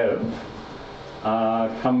sets we have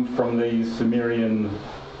come from these Sumerian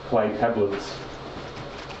clay tablets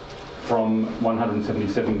from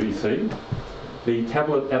 177 BC. The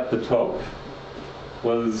tablet at the top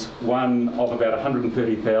was one of about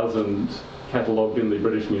 130,000 catalogued in the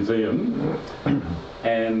British Museum,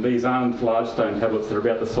 and these aren't large stone tablets that are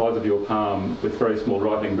about the size of your palm with very small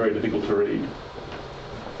writing, very difficult to read.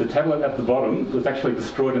 The tablet at the bottom was actually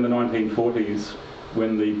destroyed in the 1940s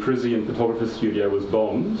when the Parisian photographer's studio was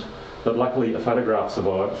bombed, but luckily a photograph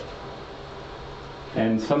survived.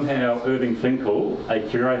 And somehow Irving Finkel, a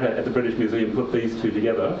curator at the British Museum, put these two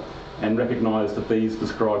together and recognised that these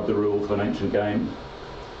described the rules of an ancient game.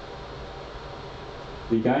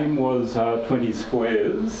 The game was 20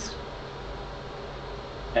 squares,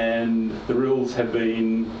 and the rules have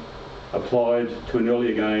been applied to an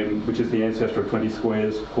earlier game, which is the ancestor of 20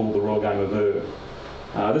 squares, called the Royal Game of Ur.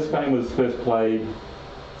 This game was first played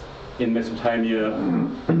in Mesopotamia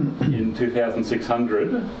in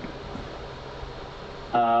 2600,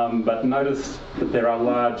 but notice that there are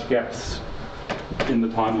large gaps in the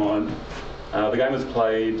timeline. The game was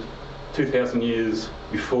played 2,000 years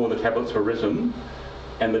before the tablets were written,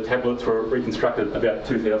 and the tablets were reconstructed about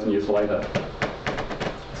 2,000 years later.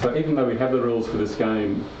 So even though we have the rules for this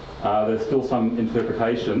game, there's still some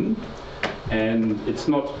interpretation, and it's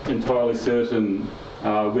not entirely certain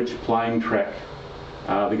which playing track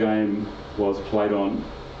the game was played on.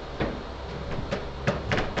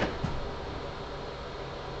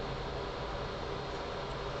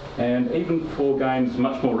 And even for games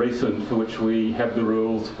much more recent, for which we have the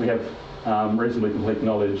rules, we have reasonably complete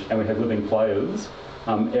knowledge, and we have living players,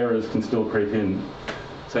 errors can still creep in.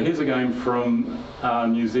 So here's a game from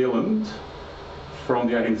New Zealand from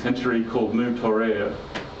the 18th century called Nous, répondrons.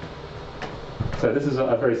 So this is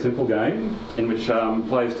a very simple game in which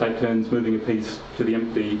players take turns moving a piece to the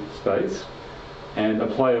empty space, and a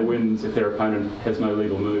player wins if their opponent has no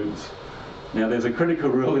legal moves. Now there's a critical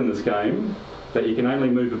rule in this game that you can only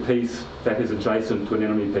move a piece that is adjacent to an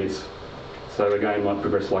enemy piece. So a game might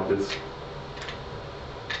progress like this.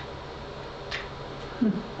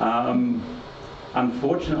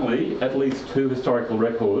 Unfortunately, at least two historical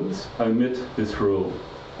records omit this rule,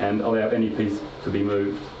 and allow any piece to be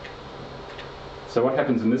moved. So what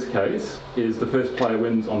happens in this case is the first player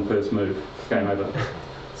wins on first move, game over.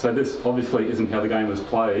 So this obviously isn't how the game was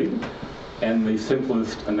played, and the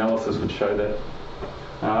simplest analysis would show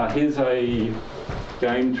that. Here's a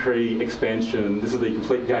game tree expansion. This is the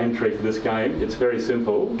complete game tree for this game. It's very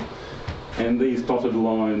simple, and these dotted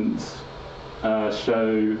lines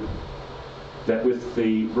show that with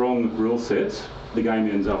the wrong rule set, the game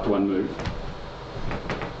ends after one move.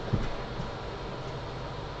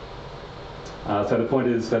 So the point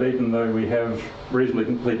is that even though we have reasonably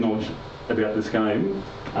complete knowledge about this game,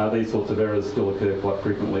 these sorts of errors still occur quite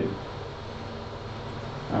frequently.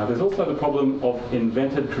 There's also the problem of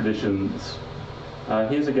invented traditions.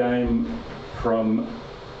 Here's a game from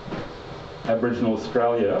Aboriginal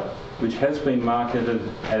Australia which has been marketed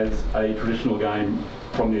as a traditional game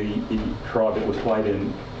from the tribe it was played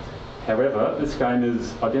in. However, this game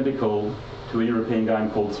is identical to a European game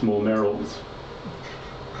called Small Merrills.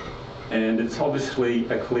 And it's obviously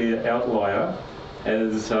a clear outlier,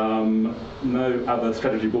 as no other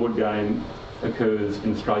strategy board game occurs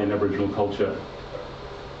in Australian Aboriginal culture.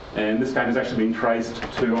 And this game has actually been traced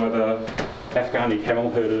to either Afghani camel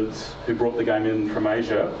herders who brought the game in from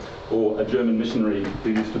Asia, or a German missionary who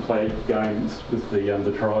used to play games with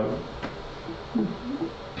the tribe.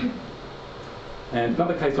 And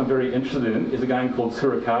another case I'm very interested in is a game called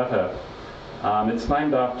Surakarta. It's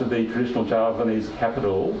named after the traditional Javanese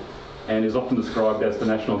capital and is often described as the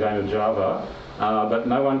national game of Java, but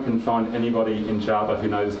no one can find anybody in Java who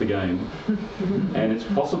knows the game. And it's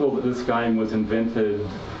possible that this game was invented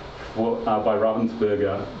by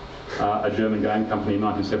Ravensburger, a German game company, in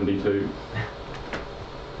 1972.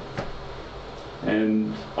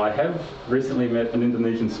 And I have recently met an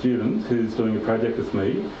Indonesian student who's doing a project with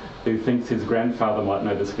me who thinks his grandfather might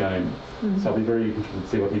know this game. So I'll be very interested to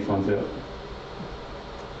see what he finds out.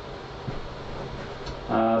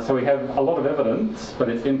 So we have a lot of evidence, but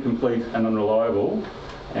it's incomplete and unreliable.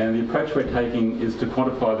 And the approach we're taking is to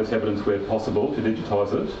quantify this evidence where possible, to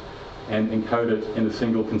digitise it and encode it in a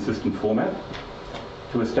single consistent format,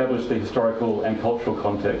 to establish the historical and cultural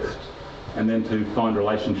context, and then to find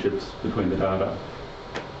relationships between the data.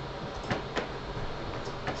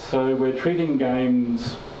 So we're treating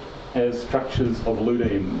games as structures of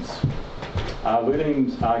ludemes.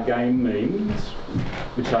 Ludemes are game memes,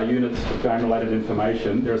 which are units of game-related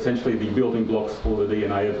information. They're essentially the building blocks or the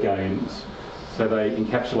DNA of games. So they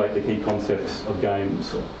encapsulate the key concepts of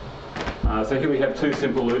games. So here we have two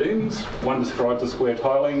simple ludemes. One describes a square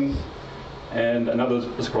tiling, and another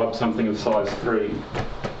describes something of size 3.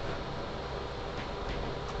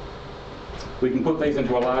 We can put these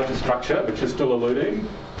into a larger structure, which is still a ludeme.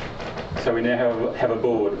 So we now have a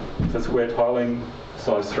board for square tiling,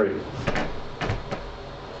 size 3.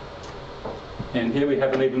 And here we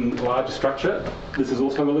have an even larger structure. This is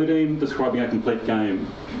also a ludeme describing a complete game.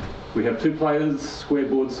 We have 2 players, square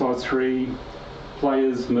board, size 3.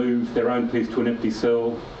 Players move their own piece to an empty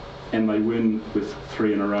cell, and they win with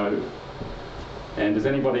 3 in a row. And does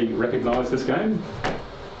anybody recognise this game?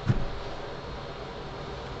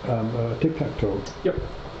 Tic-tac-toe. Yep,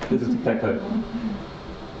 this is tic-tac-toe.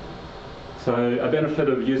 So a benefit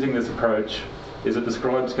of using this approach is it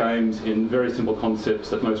describes games in very simple concepts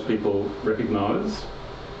that most people recognise,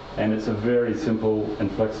 and it's a very simple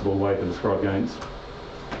and flexible way to describe games.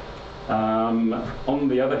 On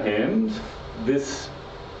the other hand, this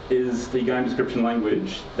is the game description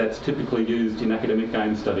language that's typically used in academic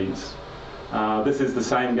game studies. This is the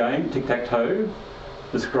same game, tic-tac-toe,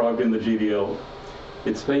 described in the GDL.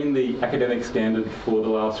 It's been the academic standard for the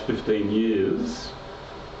last 15 years,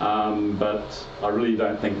 but I really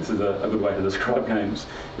don't think this is a good way to describe games.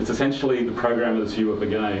 It's essentially the programmer's view of a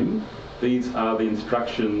game. These are the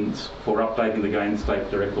instructions for updating the game state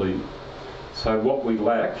directly. So what we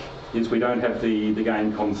lack is we don't have the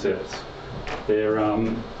game concepts. They're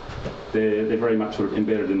very much sort of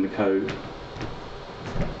embedded in the code.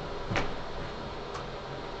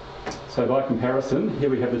 So by comparison, here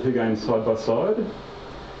we have the 2 games side by side.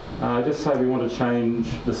 Just say we want to change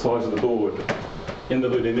the size of the board. In the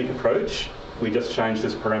ludemic approach, we just change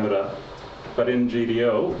this parameter. But in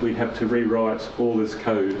GDL, we'd have to rewrite all this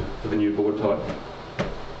code for the new board type.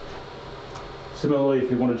 Similarly, if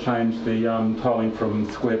we want to change the tiling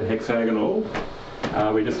from square to hexagonal,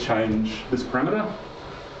 we just change this parameter.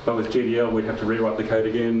 But with GDL, we'd have to rewrite the code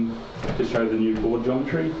again to show the new board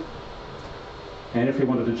geometry. And if we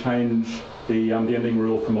wanted to change the ending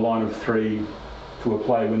rule from a line of 3 to a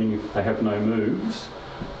player winning if they have no moves,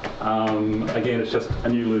 again, it's just a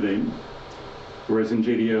new ludeme. Whereas in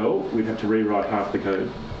GDL, we'd have to rewrite half the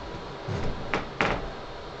code.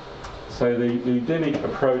 So the Ludi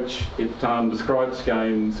approach, it describes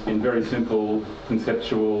games in very simple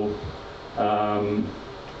conceptual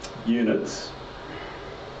units,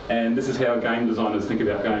 and this is how game designers think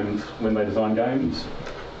about games when they design games.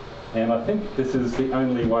 And I think this is the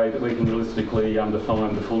only way that we can realistically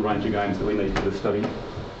define the full range of games that we need for this study.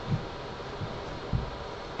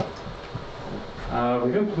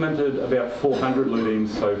 We've implemented about 400 Ludims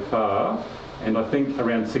so far, and I think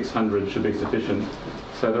around 600 should be sufficient.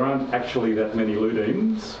 So there aren't actually that many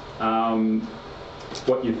Ludims.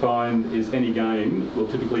 What you find is any game will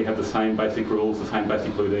typically have the same basic rules, the same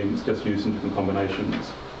basic Ludims, just used in different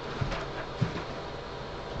combinations.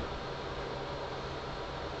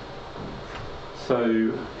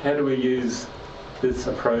 So how do we use this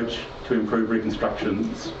approach to improve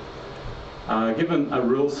reconstructions? Given a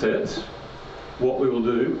rule set, what we will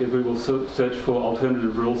do is we will search for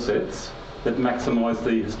alternative rule sets that maximise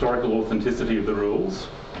the historical authenticity of the rules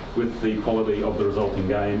with the quality of the resulting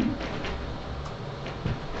game.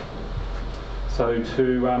 So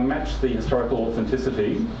to match the historical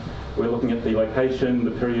authenticity, we're looking at the location, the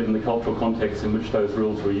period and the cultural context in which those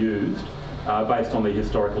rules were used based on the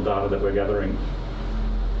historical data that we're gathering.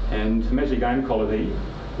 And to measure game quality,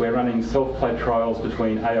 we're running self-play trials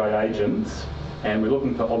between AI agents, and we're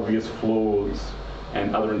looking for obvious flaws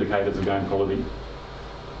and other indicators of game quality.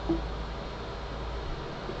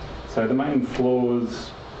 So the main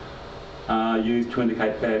flaws used to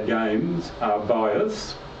indicate bad games are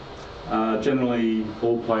bias. Generally,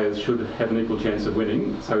 all players should have an equal chance of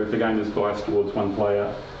winning, so if the game is biased towards one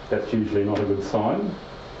player, that's usually not a good sign.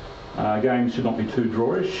 Games should not be too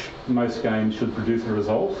drawish. Most games should produce a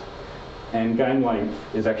result. And game length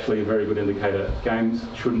is actually a very good indicator. Games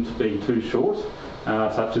shouldn't be too short,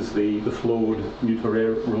 such as the flawed neutral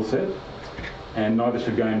rare rule set, and neither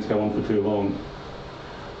should games go on for too long.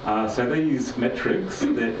 So these metrics,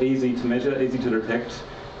 they're easy to measure, easy to detect,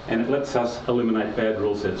 and it lets us eliminate bad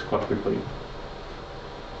rule sets quite quickly.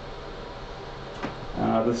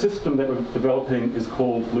 The system that we're developing is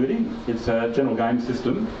called Ludi. It's a general game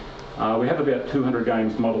system. We have about 200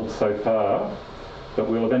 games modelled so far, but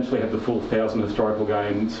we'll eventually have the full 1,000 historical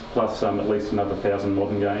games, plus at least another 1,000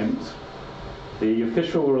 modern games. The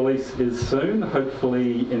official release is soon,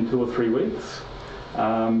 hopefully in 2 or 3 weeks.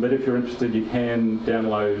 But if you're interested, you can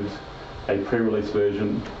download a pre-release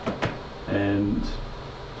version and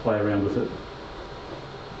play around with it.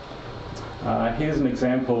 Here's an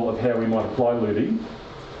example of how we might apply Ludi.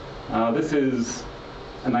 This is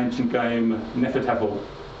an ancient game, Nefertafel,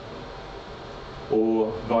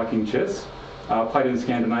 or Viking chess, played in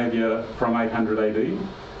Scandinavia from 800 AD.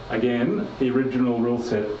 Again, the original rule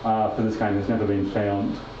set for this game has never been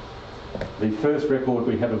found. The first record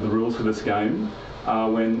we have of the rules for this game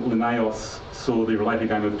when Linnaeus saw the related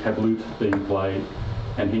game of tableau being played,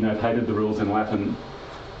 and he notated the rules in Latin.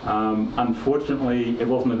 Unfortunately, it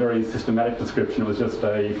wasn't a very systematic description, it was just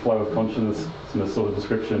a flow of consciousness sort of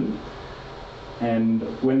description. And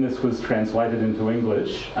when this was translated into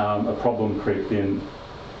English, a problem crept in.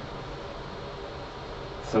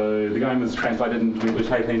 So the game was translated into English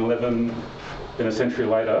 1811. Then a century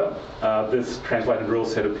later, this translated rule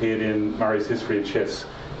set appeared in Murray's History of Chess.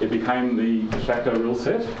 It became the de facto rule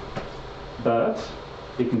set, but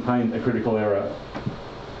it contained a critical error.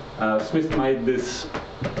 Smith made this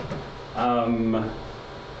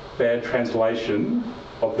bad translation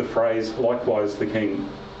of the phrase, likewise the king.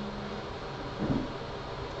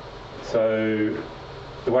 So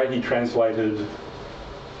the way he translated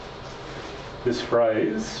this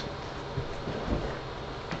phrase,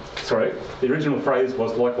 the original phrase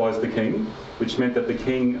was likewise the king, which meant that the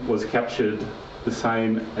king was captured the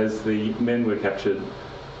same as the men were captured,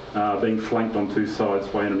 being flanked on 2 sides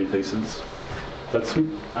by enemy pieces. But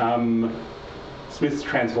Smith's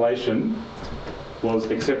translation was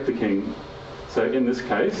except the king. So in this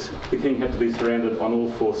case, the king had to be surrounded on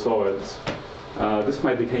all 4 sides. This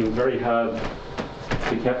made the king very hard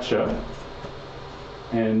to capture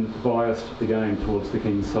and biased the game towards the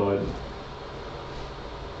king's side.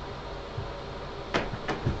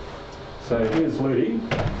 So here's Ludi,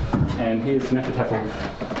 and here's Nefertafel.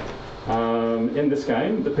 In this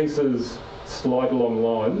game, the pieces slide along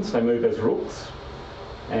lines, they move as rooks,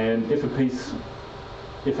 and if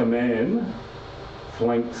a man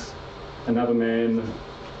flanks another man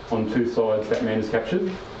on 2 sides, that man is captured,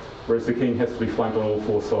 whereas the king has to be flanked on all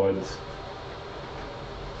 4 sides.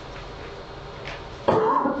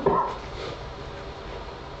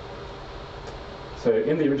 So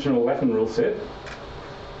in the original Latin rule set,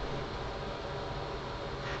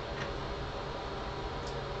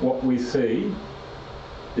 what we see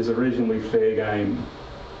is a reasonably fair game.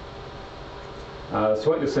 So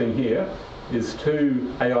what you're seeing here is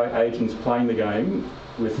 2 AI agents playing the game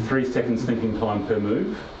with 3 seconds thinking time per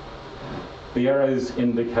move. The arrows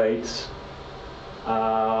indicate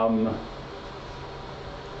pardon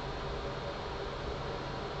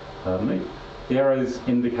me. The arrows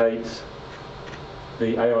indicate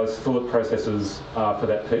the AI's thought processes for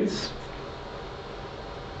that piece,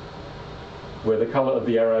 where the colour of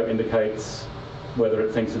the arrow indicates whether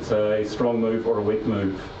it thinks it's a strong move or a weak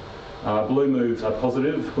move. Blue moves are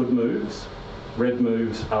positive, good moves. Red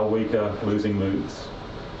moves are weaker, losing moves.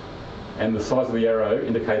 And the size of the arrow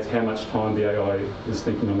indicates how much time the AI is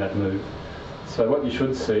thinking on that move. So what you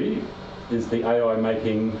should see is the AI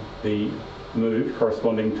making the move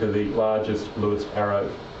corresponding to the largest, bluest arrow.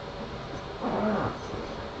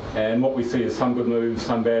 And what we see is some good moves,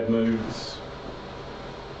 some bad moves,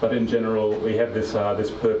 but in general we have this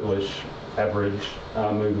purplish average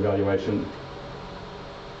move evaluation.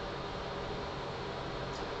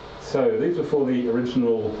 So these were for the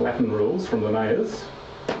original Latin rules from Linnaeus.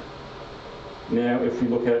 Now if we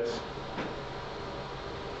look at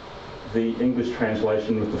the English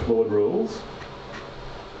translation with the flawed rules,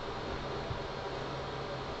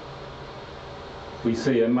 we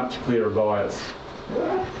see a much clearer bias.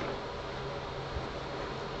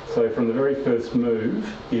 So from the very first move,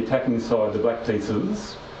 the attacking side, the black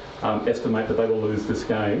pieces, estimate that they will lose this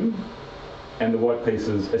game, and the white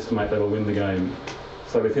pieces estimate they will win the game.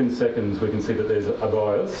 So within seconds we can see that there's a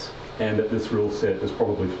bias and that this rule set is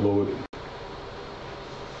probably flawed.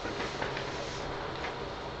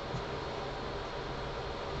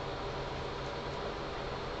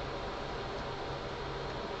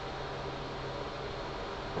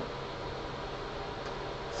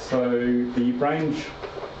 So the range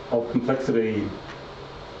of complexity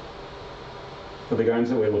for the games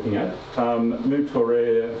that we're looking at, Move to a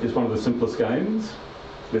Rare is one of the simplest games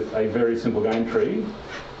with a very simple game tree,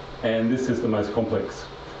 and this is the most complex.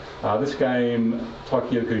 This game,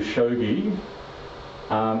 Taikyoku Shogi,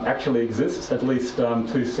 actually exists. At least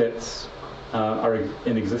 2 sets are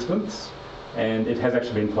in existence, and it has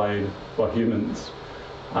actually been played by humans.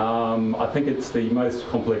 I think it's the most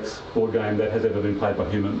complex board game that has ever been played by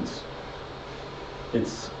humans. It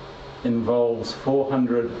involves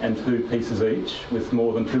 402 pieces each, with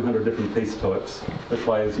more than 200 different piece types that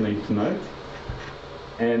players need to know.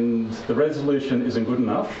 And the resolution isn't good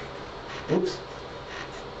enough. Oops.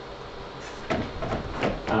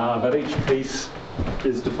 But each piece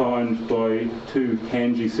is defined by 2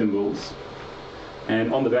 kanji symbols.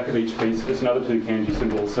 And on the back of each piece, there's another 2 kanji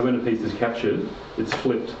symbols. So when a piece is captured, it's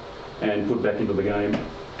flipped and put back into the game.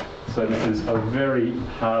 So this is a very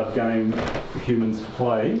hard game for humans to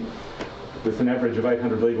play, with an average of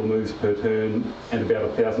 800 legal moves per turn and about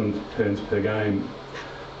 1,000 turns per game.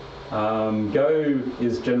 Go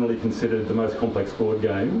is generally considered the most complex board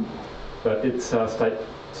game, but its state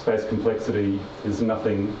space complexity is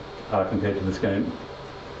nothing compared to this game.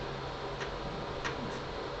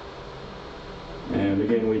 And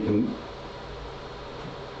again, we can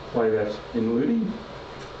play that in Ludi.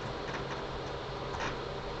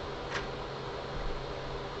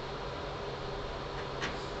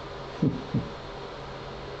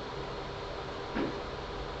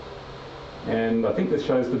 And I think this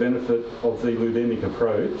shows the benefit of the Ludemic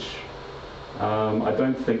approach. I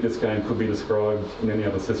don't think this game could be described in any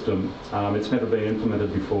other system. It's never been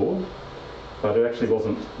implemented before, but it actually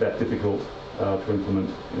wasn't that difficult to implement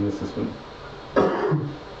in this system.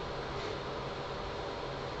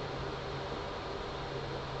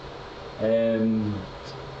 And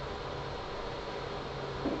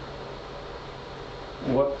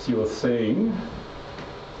what you are seeing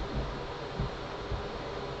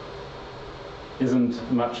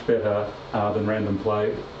isn't much better than random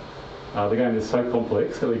play. The game is so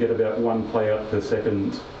complex that we get about 1 play out per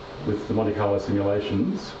second with the Monte Carlo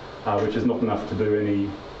simulations, which is not enough to do any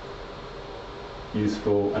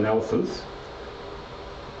useful analysis.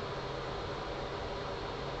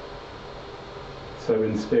 So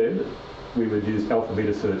instead, we would use alpha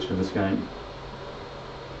beta search for this game.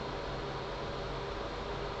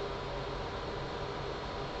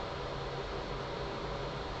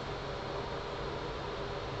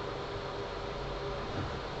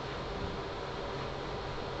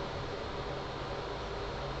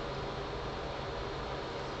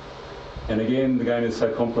 And again, the game is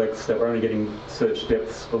so complex that we're only getting search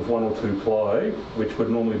depths of 1 or 2 ply, which would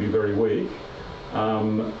normally be very weak.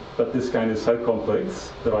 But this game is so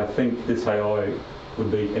complex that I think this AI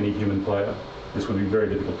would beat any human player. This would be very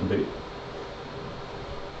difficult to beat.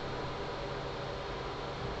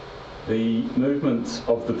 The movements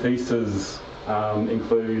of the pieces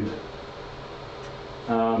include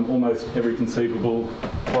almost every conceivable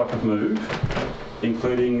type of move,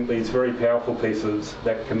 including these very powerful pieces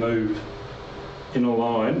that can move in a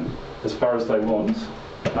line as far as they want,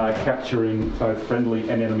 capturing both friendly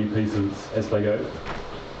and enemy pieces as they go.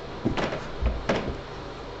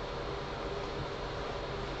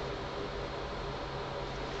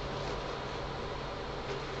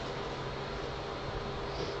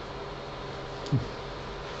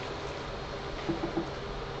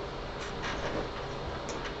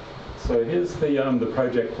 So here's the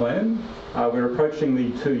project plan. We're approaching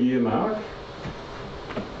the 2-year mark.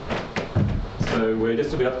 So we're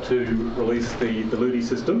just about to release the Ludi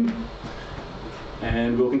system,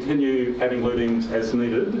 and we'll continue adding Ludings as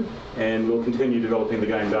needed, and we'll continue developing the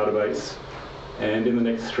game database. And in the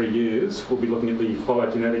next 3 years, we'll be looking at the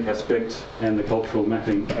phylogenetic aspect and the cultural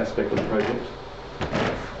mapping aspect of the project.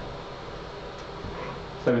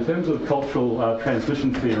 So in terms of the cultural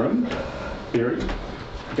transmission theory,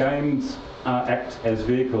 games act as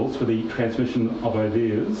vehicles for the transmission of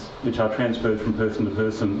ideas, which are transferred from person to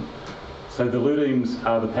person. So the Ludings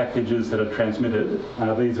are the packages that are transmitted.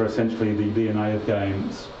 These are essentially the DNA of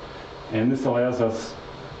games. And this allows us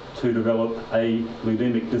to develop a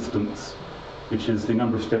Ludemic distance, which is the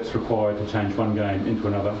number of steps required to change one game into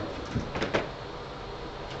another.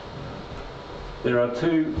 There are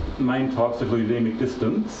 2 main types of Ludemic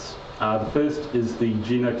distance. The first is the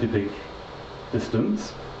genotypic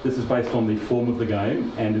distance. This is based on the form of the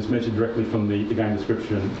game and is measured directly from the game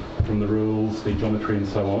description, from the rules, the geometry and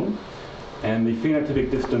so on. And the phenotypic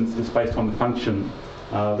distance is based on the function.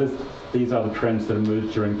 These are the trends that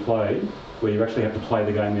emerge during play, where you actually have to play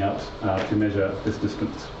the game out to measure this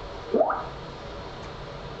distance.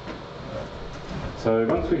 So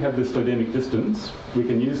once we have this Ludemic distance, we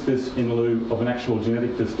can use this in lieu of an actual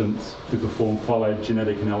genetic distance to perform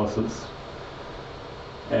phylogenetic analysis.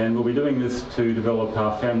 And we'll be doing this to develop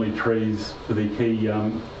our family trees for the key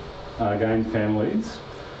game families,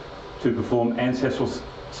 to perform ancestral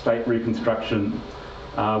state reconstruction,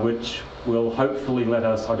 which will hopefully let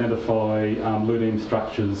us identify Ludine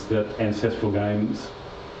structures that ancestral games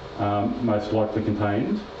most likely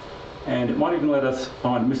contained. And it might even let us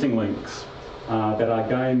find missing links that are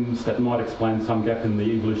games that might explain some gap in the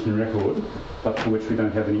evolutionary record, but for which we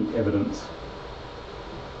don't have any evidence.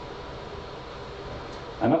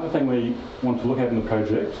 Another thing we want to look at in the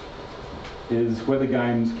project is whether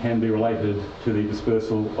games can be related to the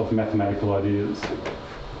dispersal of mathematical ideas.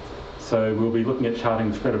 So we'll be looking at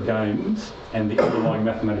charting the spread of games and the underlying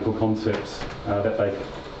mathematical concepts that they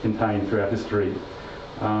contain throughout history.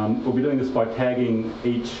 We'll be doing this by tagging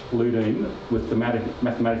each Ludine with the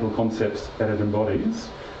mathematical concepts that it embodies.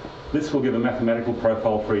 This will give a mathematical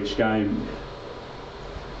profile for each game.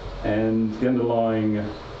 And the underlying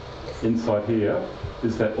insight here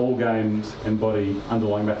is that all games embody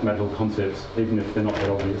underlying mathematical concepts, even if they're not that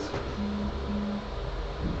obvious.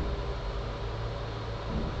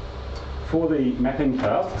 For the mapping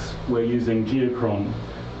tasks, we're using Geochron.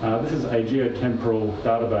 This is a geotemporal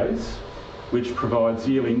database which provides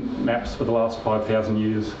yearly maps for the last 5,000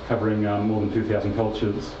 years, covering more than 2,000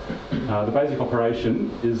 cultures. The basic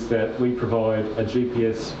operation is that we provide a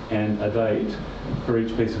GPS and a date for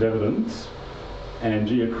each piece of evidence, and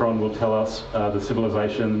Geochron will tell us the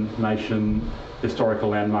civilization, nation, historical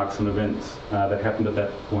landmarks and events that happened at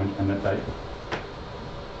that point and that date.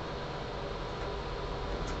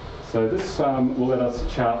 So this will let us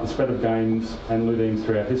chart the spread of games and Ludines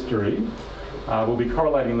throughout history. We'll be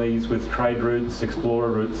correlating these with trade routes,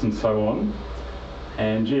 explorer routes and so on.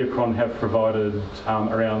 And Geochron have provided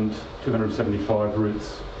around 275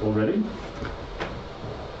 routes already.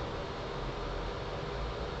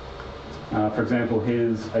 For example,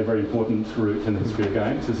 here's a very important route in the history of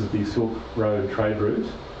games. This is the Silk Road trade route.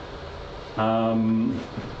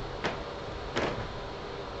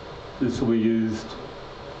 This will be used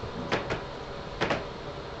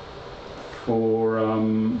for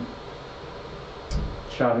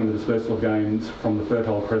charting the dispersal of games from the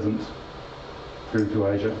Fertile Crescent through to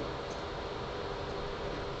Asia.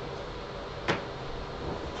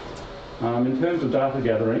 In terms of data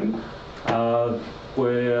gathering,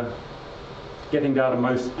 we're getting data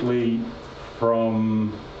mostly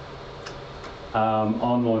from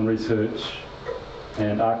online research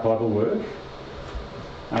and archival work.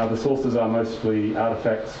 The sources are mostly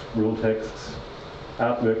artefacts, rule texts,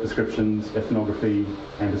 artwork descriptions, ethnography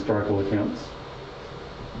and historical accounts.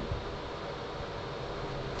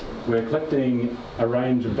 We're collecting a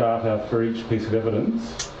range of data for each piece of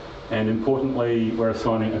evidence, and importantly we're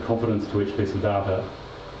assigning a confidence to each piece of data.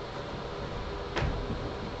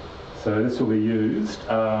 So this will be used.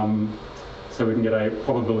 So so we can get a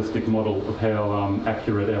probabilistic model of how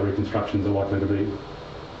accurate our reconstructions are likely to be.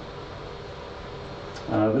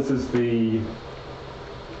 This is the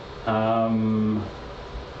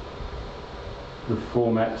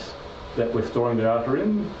format that we're storing the data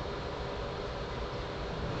in.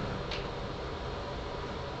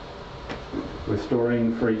 We're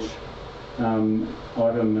storing for each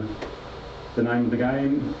item the name of the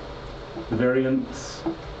game, the variants,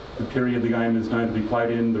 the period the game is known to be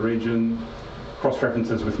played in, the region,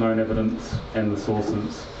 cross-references with known evidence, and the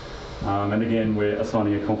sources. And again, we're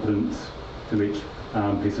assigning a confidence to each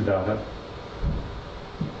piece of data.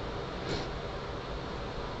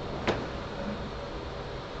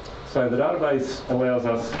 So the database allows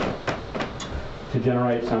us to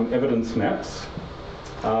generate evidence maps,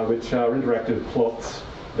 which are interactive plots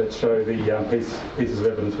that show the pieces of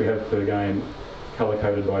evidence we have per game,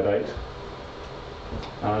 colour-coded by date.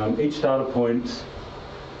 Each data point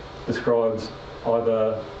describes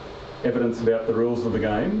either evidence about the rules of the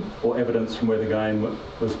game or evidence from where the game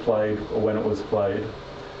was played or when it was played.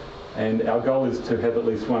 And our goal is to have at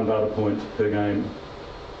least one data point per game.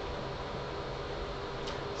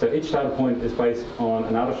 So each data point is based on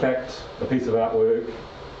an artefact, a piece of artwork,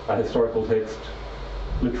 a historical text,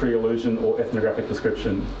 literary allusion or ethnographic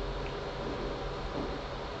description.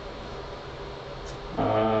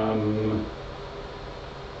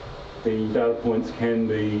 The data points can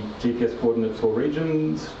be GPS coordinates or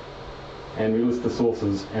regions, and we list the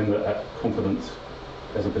sources and the confidence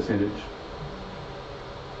as a percentage.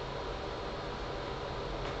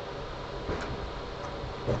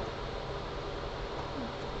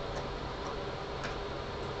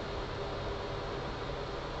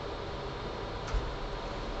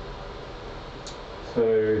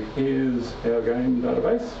 So here's our game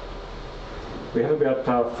database. We have about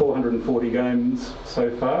 440 games so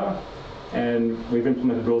far, and we've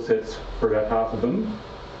implemented rule sets for about half of them.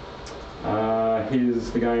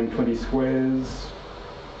 Here's the game 20 Squares.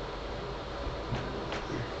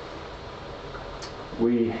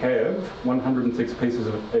 We have 106 pieces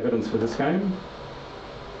of evidence for this game.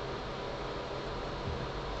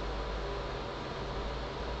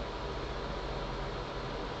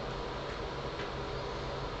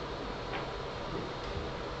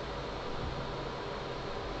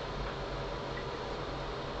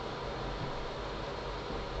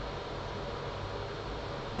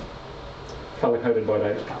 Colour-coded by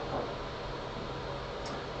date.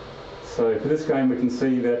 So for this game we can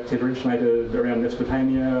see that it originated around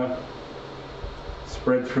Mesopotamia,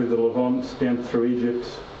 spread through the Levant, down through Egypt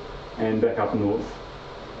and back up north.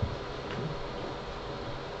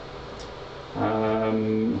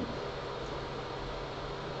 Pardon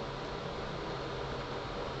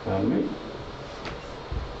me.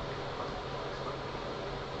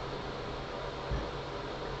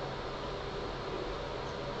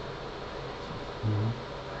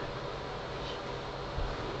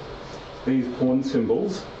 These pawn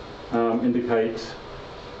symbols indicate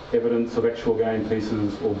evidence of actual game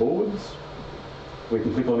pieces or boards. We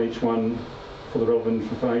can click on each one for the relevant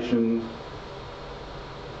information,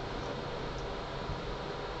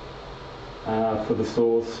 for the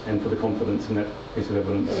source and for the confidence in that piece of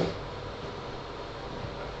evidence.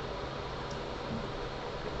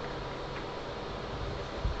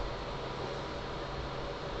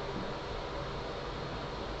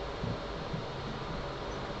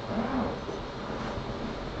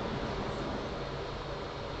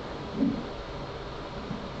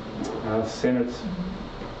 Senate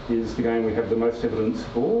is the game we have the most evidence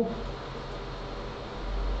for.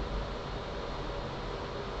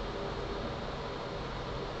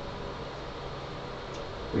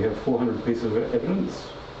 We have 400 pieces of evidence.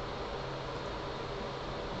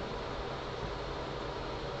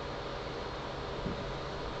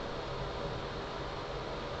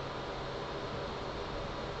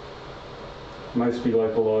 Mostly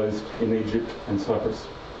localised in Egypt and Cyprus.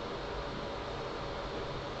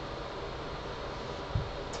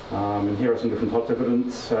 And here are some different types of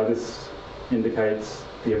evidence. This indicates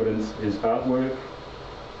the evidence is artwork.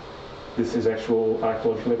 This is actual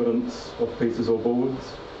archaeological evidence of pieces or boards.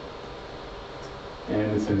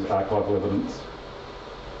 And this is archival evidence.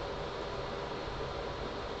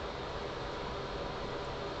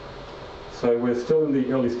 So we're still in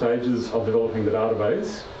the early stages of developing the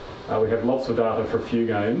database. We have lots of data for a few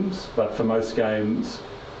games, but for most games,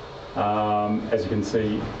 as you can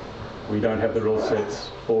see, we don't have the rule sets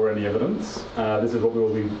or any evidence. This is what we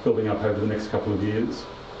will be building up over the next couple of years.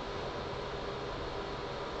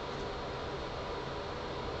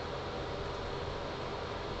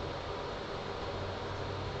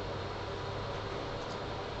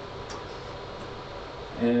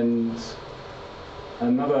 And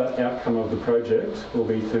Another outcome of the project will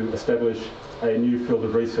be to establish a new field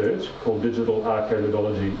of research called digital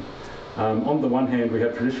archaeoludology. On the one hand, we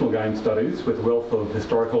have traditional game studies with a wealth of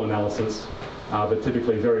historical analysis, but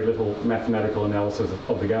typically very little mathematical analysis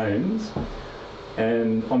of the games.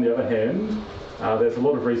 And on the other hand, there's a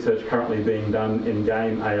lot of research currently being done in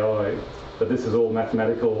game AI, but this is all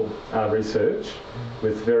mathematical research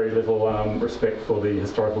with very little respect for the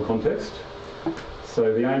historical context.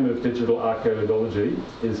 So the aim of digital archaeoludology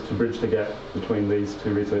is to bridge the gap between these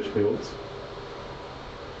two research fields.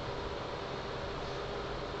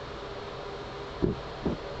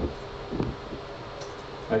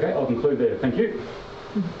 Okay, I'll conclude there. Thank you.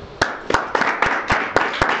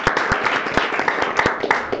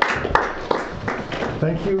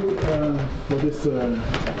 Thank you for this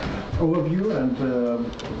overview and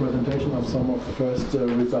presentation of some of the first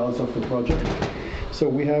results of the project. So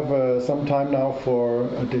we have some time now for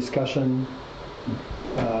a discussion.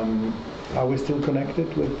 Are we still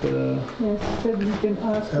connected with Yes, then we can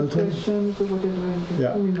ask questions or whatever,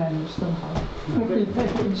 and we manage somehow. We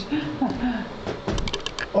manage.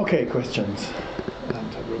 Okay, questions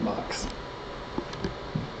and remarks.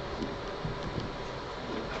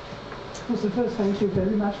 So first, thank you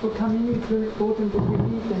very much for coming. It's very important that we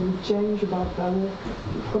meet and change about our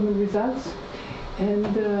common results.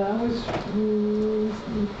 And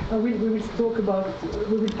we will talk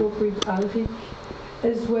with Ulrich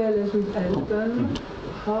as well as with Antoine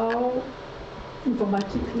how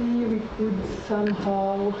informatically we could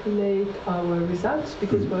somehow relate our results,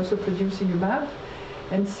 because we're also producing a map,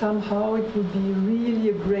 and somehow it would be really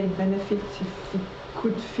a great benefit if it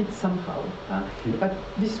could fit somehow. But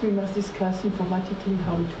this we must discuss informatically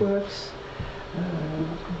how it works,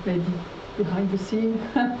 maybe behind the scene,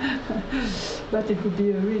 but it would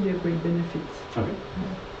be really a great benefit. Okay.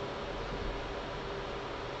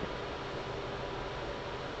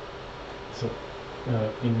 So,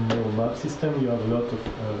 in your map system, you have a lot of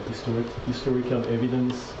historical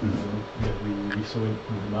evidence that we saw in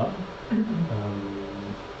the map.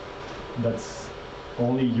 That's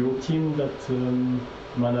only your team that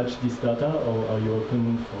manage this data, or are you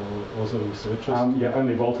open for other researchers? Yeah,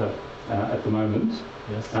 only Walter at the moment.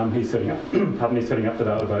 Yes. He's setting up. He's setting up the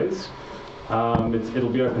database. It'll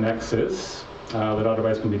be open access. The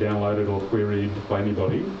database can be downloaded or queried by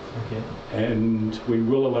anybody. Okay. And we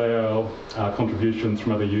will allow contributions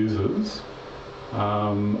from other users.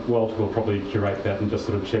 Walter will probably curate that and just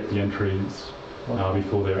sort of check the entries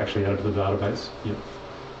before they're actually added to the database. Yep.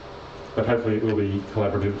 But hopefully it will be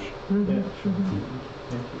collaborative. Yeah, sure.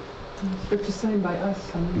 But the same by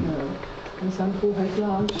us. I mean, Alessandro has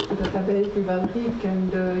launched the database with Ulrich,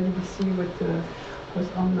 and you will see what was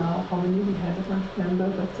on now, how many we had, I don't remember,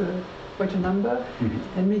 but quite a number,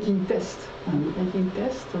 and making tests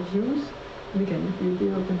of use. And again, it will be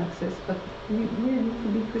open access, but really it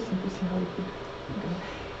will be interesting to see how it could go.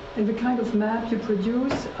 And the kind of map you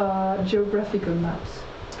produce are geographical maps.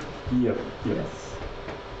 Yep. Yes.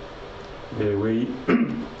 Yeah, we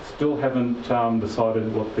still haven't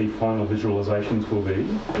decided what the final visualizations will be.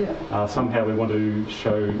 Yeah. Somehow we want to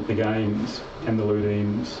show the games and the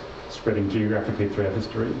Ludines spreading geographically throughout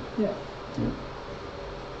history. Yeah.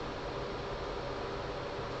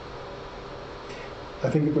 I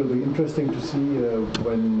think it will be interesting to see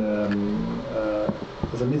when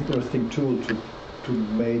as an interesting tool to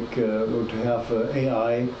make or to have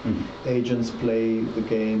AI agents play the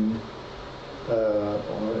game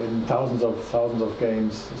or in thousands of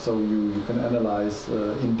games, so you can analyze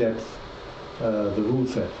in depth the rule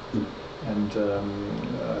set. And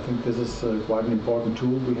I think this is quite an important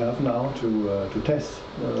tool we have now to test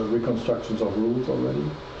reconstructions of rules already,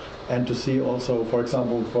 and to see also, for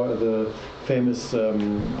example, for the famous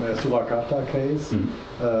Surakarta case,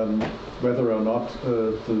 whether or not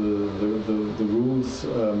the rules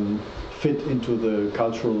fit into the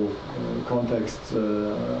cultural context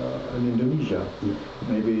in Indonesia.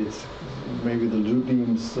 Maybe the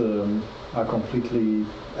Ludines are completely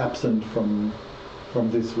absent from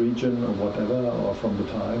this region or whatever, or from the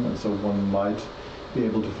time, and so one might be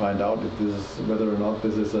able to find out if this is, whether or not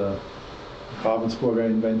this is a Ravensburger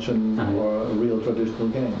invention or a real traditional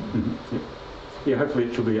game. Yeah, hopefully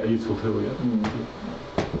it should be a useful tool.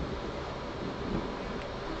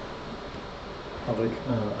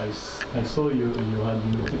 I saw you had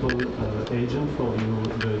multiple agents for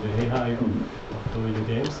the AI of your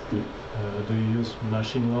games. Do you use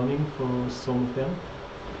machine learning for some of them?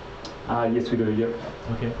 Yes, we do, yep.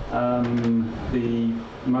 Okay. The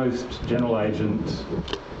most general agent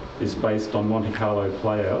is based on Monte Carlo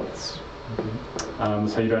playouts. Okay.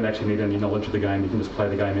 So you don't actually need any knowledge of the game, you can just play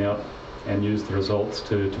the game out and use the results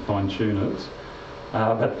to fine-tune it.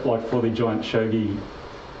 But like for the giant shogi,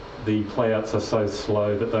 the playouts are so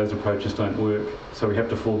slow that those approaches don't work. So we have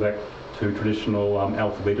to fall back to traditional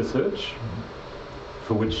alpha beta search,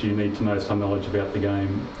 for which you need to know some knowledge about the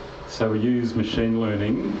game. So we use machine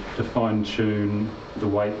learning to fine-tune the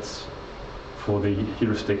weights for the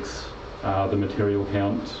heuristics, the material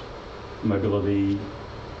count, mobility,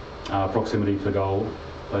 proximity to goal,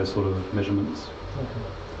 those sort of measurements.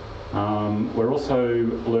 Okay. We're also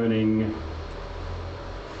learning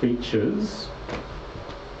features.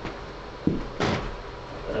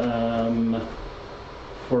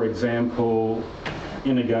 For example,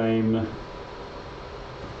 in a game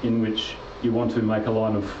in which you want to make a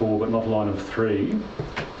line of 4 but not a line of 3,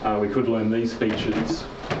 we could learn these features.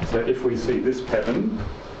 So if we see this pattern,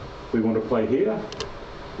 we want to play here,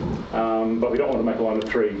 but we don't want to make a line of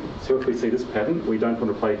 3. So if we see this pattern, we don't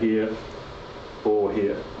want to play here or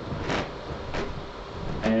here.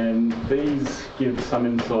 And these give some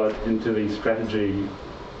insight into the strategy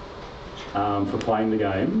for playing the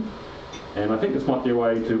game. And I think this might be a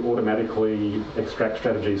way to automatically extract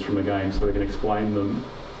strategies from a game so we can explain them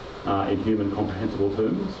in human comprehensible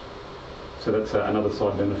terms. So that's another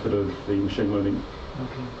side benefit of the machine learning.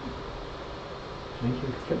 Okay. Thank you.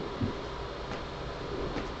 Okay.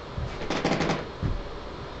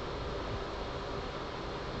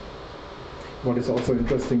 What is also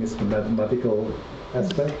interesting is the mathematical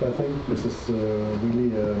aspect, I think. This is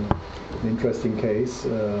really an interesting case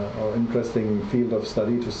or interesting field of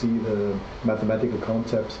study to see the mathematical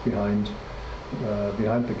concepts behind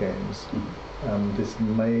the games. This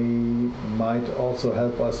might also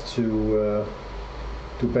help us to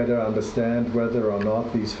better understand whether or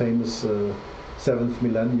not these famous 7th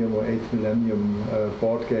millennium or 8th millennium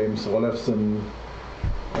board games Olafsson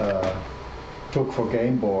took for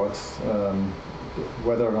game boards,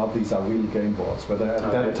 whether or not these are real game boards, whether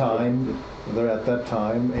at that time,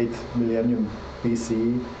 8th millennium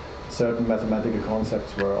BC, certain mathematical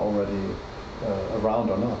concepts were already around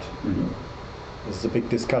or not. Mm-hmm. This is a big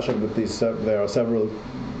discussion with these. There are several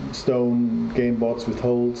stone game boards with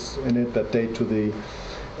holes in it that date to the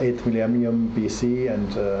 8th millennium BC,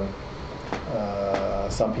 and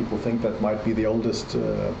some people think that might be the oldest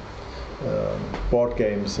board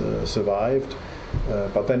games survived.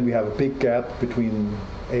 But then we have a big gap between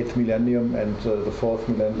 8th millennium and the 4th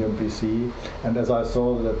millennium BC. And as I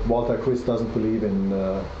saw, that Walter Chris doesn't believe in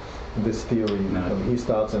this theory. No. He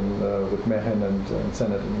starts with Mehen and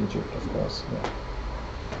Senate in Egypt, of course. Yeah.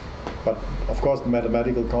 But of course, the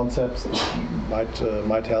mathematical concepts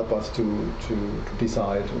might help us to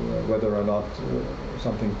decide whether or not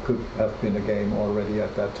something could have been a game already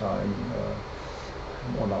at that time.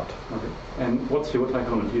 Or not. Okay. And what's your take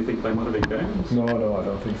on it? Do you think they might have been games? No, I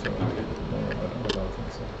don't think so. Okay. No, I don't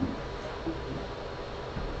think so.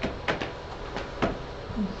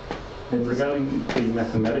 And regarding the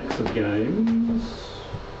mathematics of games,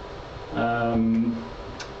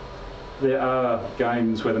 there are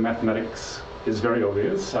games where the mathematics is very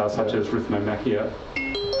obvious, such as Rhythmomachia,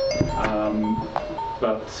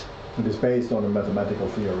 but it is based on a mathematical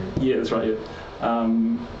theory. Yeah, that's right. Yeah.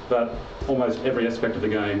 But almost every aspect of the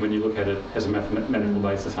game, when you look at it, has a mathematical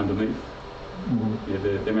basis underneath. Mm-hmm. Yeah,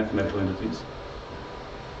 they're mathematical entities.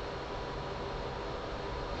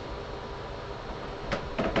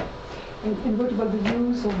 And what about the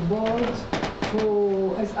use of boards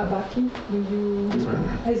as abaci?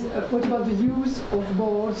 What about the use of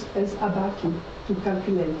boards as abaci to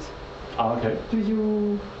calculate? Oh, okay. Do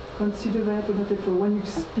you consider that or not at all when you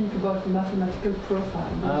speak about mathematical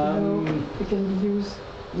profile? It can be used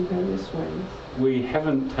in various ways. We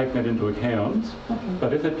haven't taken that into account, okay.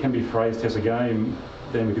 But if it can be phrased as a game,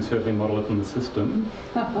 then we could certainly model it in the system.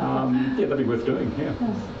 Yeah, that'd be worth doing. Yeah.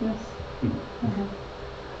 Yes.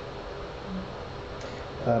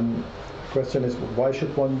 Question is, why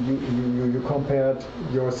should one you compared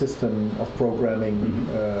your system of programming,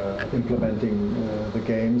 implementing the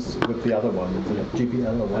games with the other one, the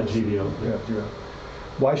GPL or what? GPL. Yeah.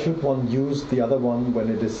 Why should one use the other one when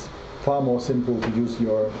it is far more simple to use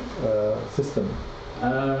your system?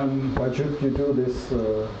 Why should you do this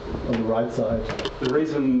on the right side? The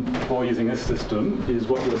reason for using this system is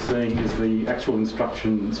what you're seeing is the actual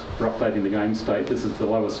instructions for updating the game state. This is the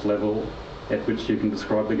lowest level at which you can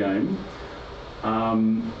describe the game.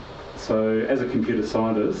 So as a computer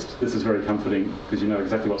scientist, this is very comforting because you know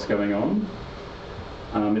exactly what's going on.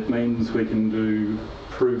 It means we can do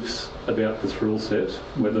proofs about this rule set,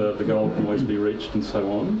 whether the goal can always be reached and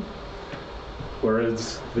so on.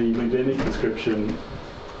 Whereas the Ludinic description,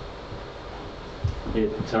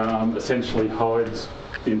 it essentially hides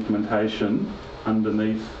the implementation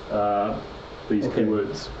underneath these Okay.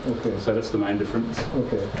 keywords. Okay. So that's the main difference.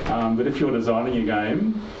 Okay. But if you're designing a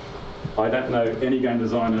game, I don't know any game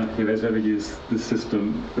designer who has ever used this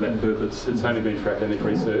system for that purpose. It's only been for academic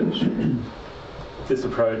research. This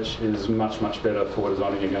approach is much, much better for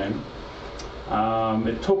designing a game.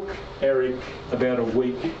 It took Eric about a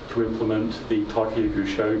week to implement the Taikyoku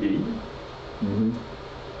Shogi. Mm-hmm.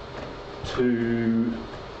 To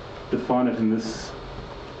define it in this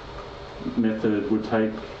method would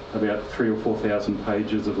take about 3,000 or 4,000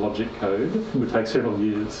 pages of logic code. It would take several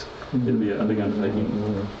years. Mm-hmm. It'd be a big undertaking.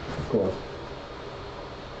 Mm-hmm. Of course.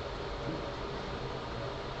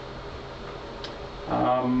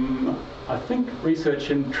 I think research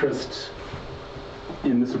interest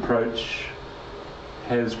in this approach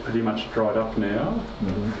has pretty much dried up now.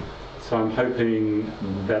 Mm-hmm. So I'm hoping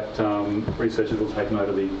that researchers will take note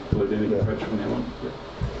of the Ludi approach from now on. Yeah.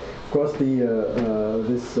 Of course,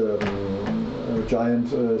 this giant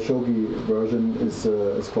shogi version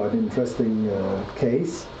is quite an interesting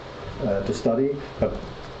case to study. But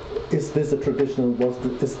is this a traditional?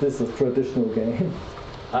 Is this a traditional game?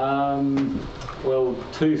 Well,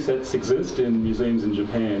 2 sets exist in museums in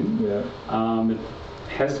Japan. Yeah. It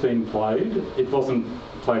has been played. It wasn't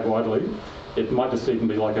played widely. It might just even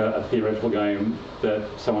be like a theoretical game that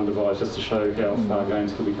someone devised just to show how far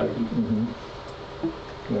games could be taken. Mm-hmm.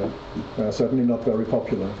 Yeah. Certainly not very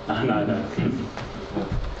popular. No.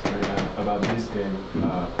 About this game,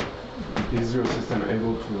 is your system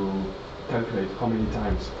able to calculate how many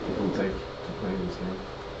times it will take to play this game?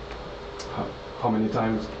 How many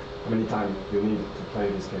time you need to play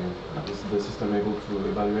this game? Is the system able to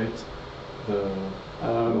evaluate the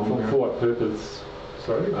for what purpose?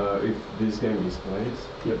 Sorry? If this game is played,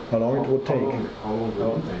 Yep. How long it would take? How long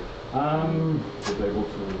will it take? Is it able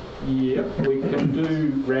to? Yeah, we can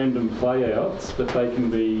do random playouts, but they can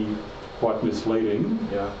be quite misleading.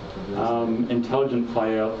 Yeah. Intelligent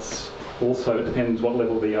playouts also, it depends what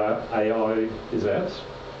level the AI is at.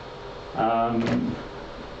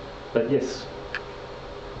 But yes,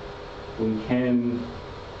 we can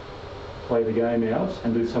play the game out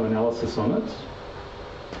and do some analysis on it.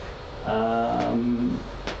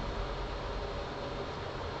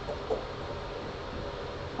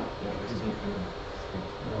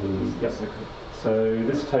 Yep. So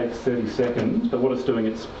this takes 30 seconds, but what it's doing,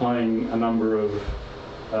 it's playing a number of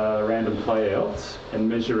random playouts and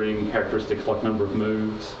measuring characteristics like number of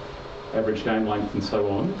moves, average game length and so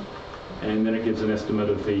on. And then it gives an estimate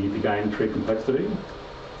of the game tree complexity,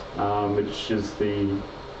 which is the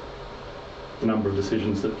number of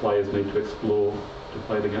decisions that players need to explore to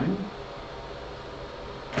play the game.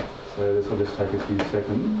 So this will just take a few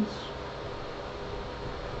seconds.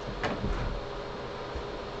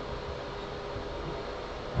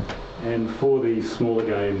 And for the smaller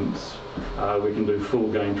games, we can do full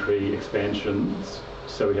game tree expansions,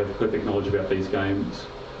 so we have perfect knowledge about these games,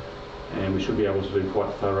 and we should be able to do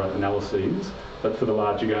quite thorough analyses. But for the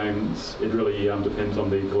larger games, it really depends on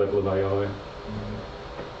the level of AI.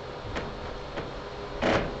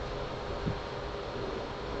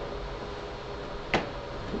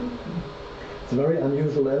 It's a very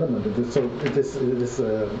unusual element. It is as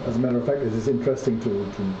a matter of fact, it is interesting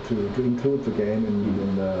to include the game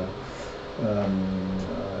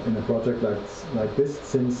in a project like this,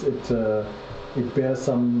 since it bears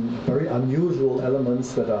some very unusual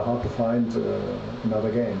elements that are hard to find in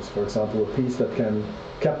other games. For example, a piece that can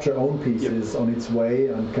capture own pieces on its way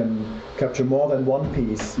and can capture more than one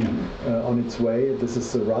piece on its way. This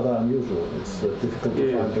is rather unusual. It's difficult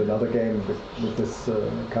to find another game with this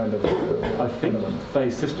kind of I think element. they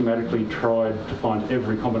systematically tried to find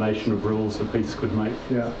every combination of rules a piece could make.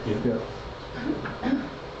 Yeah.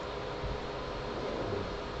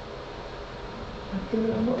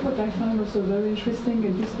 What I find also very interesting,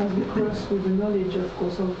 and this must be crossed with the knowledge, of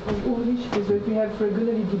course, of Ulrich, is that we have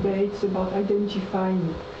regularly debates about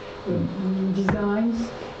identifying designs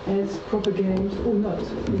as proper games or not,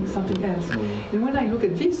 being something else. And when I look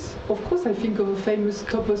at this, of course I think of a famous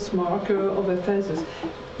topos marker of a thesis.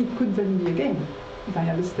 It could then be a game, if I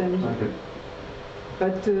understand. Okay.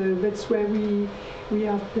 But that's where we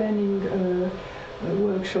are planning a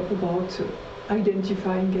workshop about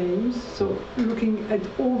identifying games, so looking at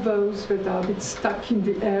all those that are a bit stuck in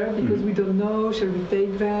the air because we don't know, shall we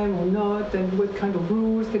take them or not, and what kind of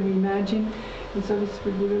rules can we imagine, and so this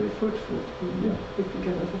will be very fruitful if we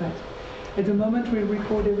gather for that. At the moment we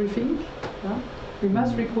record everything, we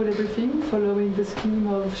must record everything following the scheme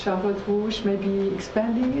of Charlotte Rouge, maybe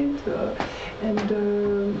expanding it,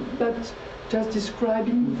 but just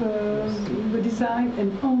describing the design,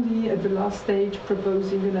 and only at the last stage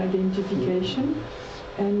proposing an identification.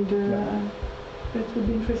 And That would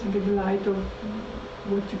be interesting in the light of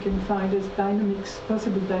what you can find as dynamics,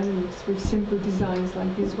 possible dynamics with simple designs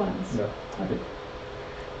like these ones. Yeah.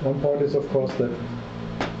 One point is, of course, that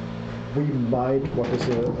we might, what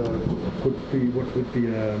would be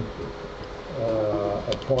a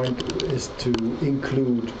point is to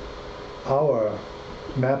include our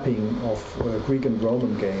mapping of Greek and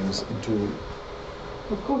Roman games into,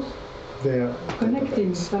 of course, their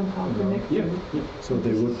connecting database. somehow, connecting. Yeah. So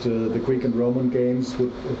they would, the Greek and Roman games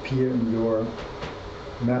would appear in your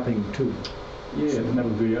mapping too. Yeah, and that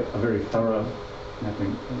would be a very thorough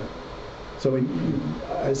mapping. So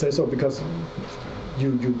I say so because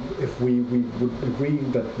if we would agree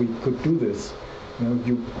that we could do this,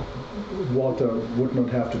 Walter would not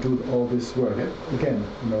have to do all this work again.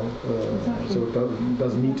 Exactly. So it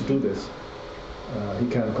doesn't need to do this. He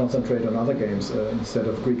can concentrate on other games instead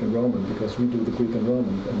of Greek and Roman, because we do the Greek and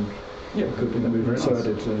Roman and could insert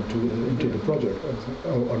it into the project.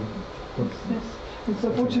 Yes. And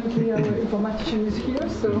so fortunately our informatician is here,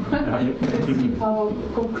 so let's see how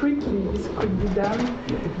concretely this could be done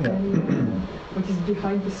and what is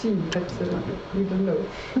behind the scene, but we don't know.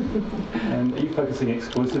 And are you focusing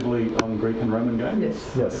exclusively on Greek and Roman games?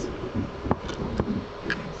 Yes. Yes.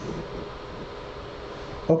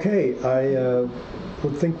 Okay, I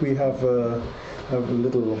would think we have a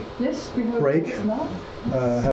little Yes, we have break. now.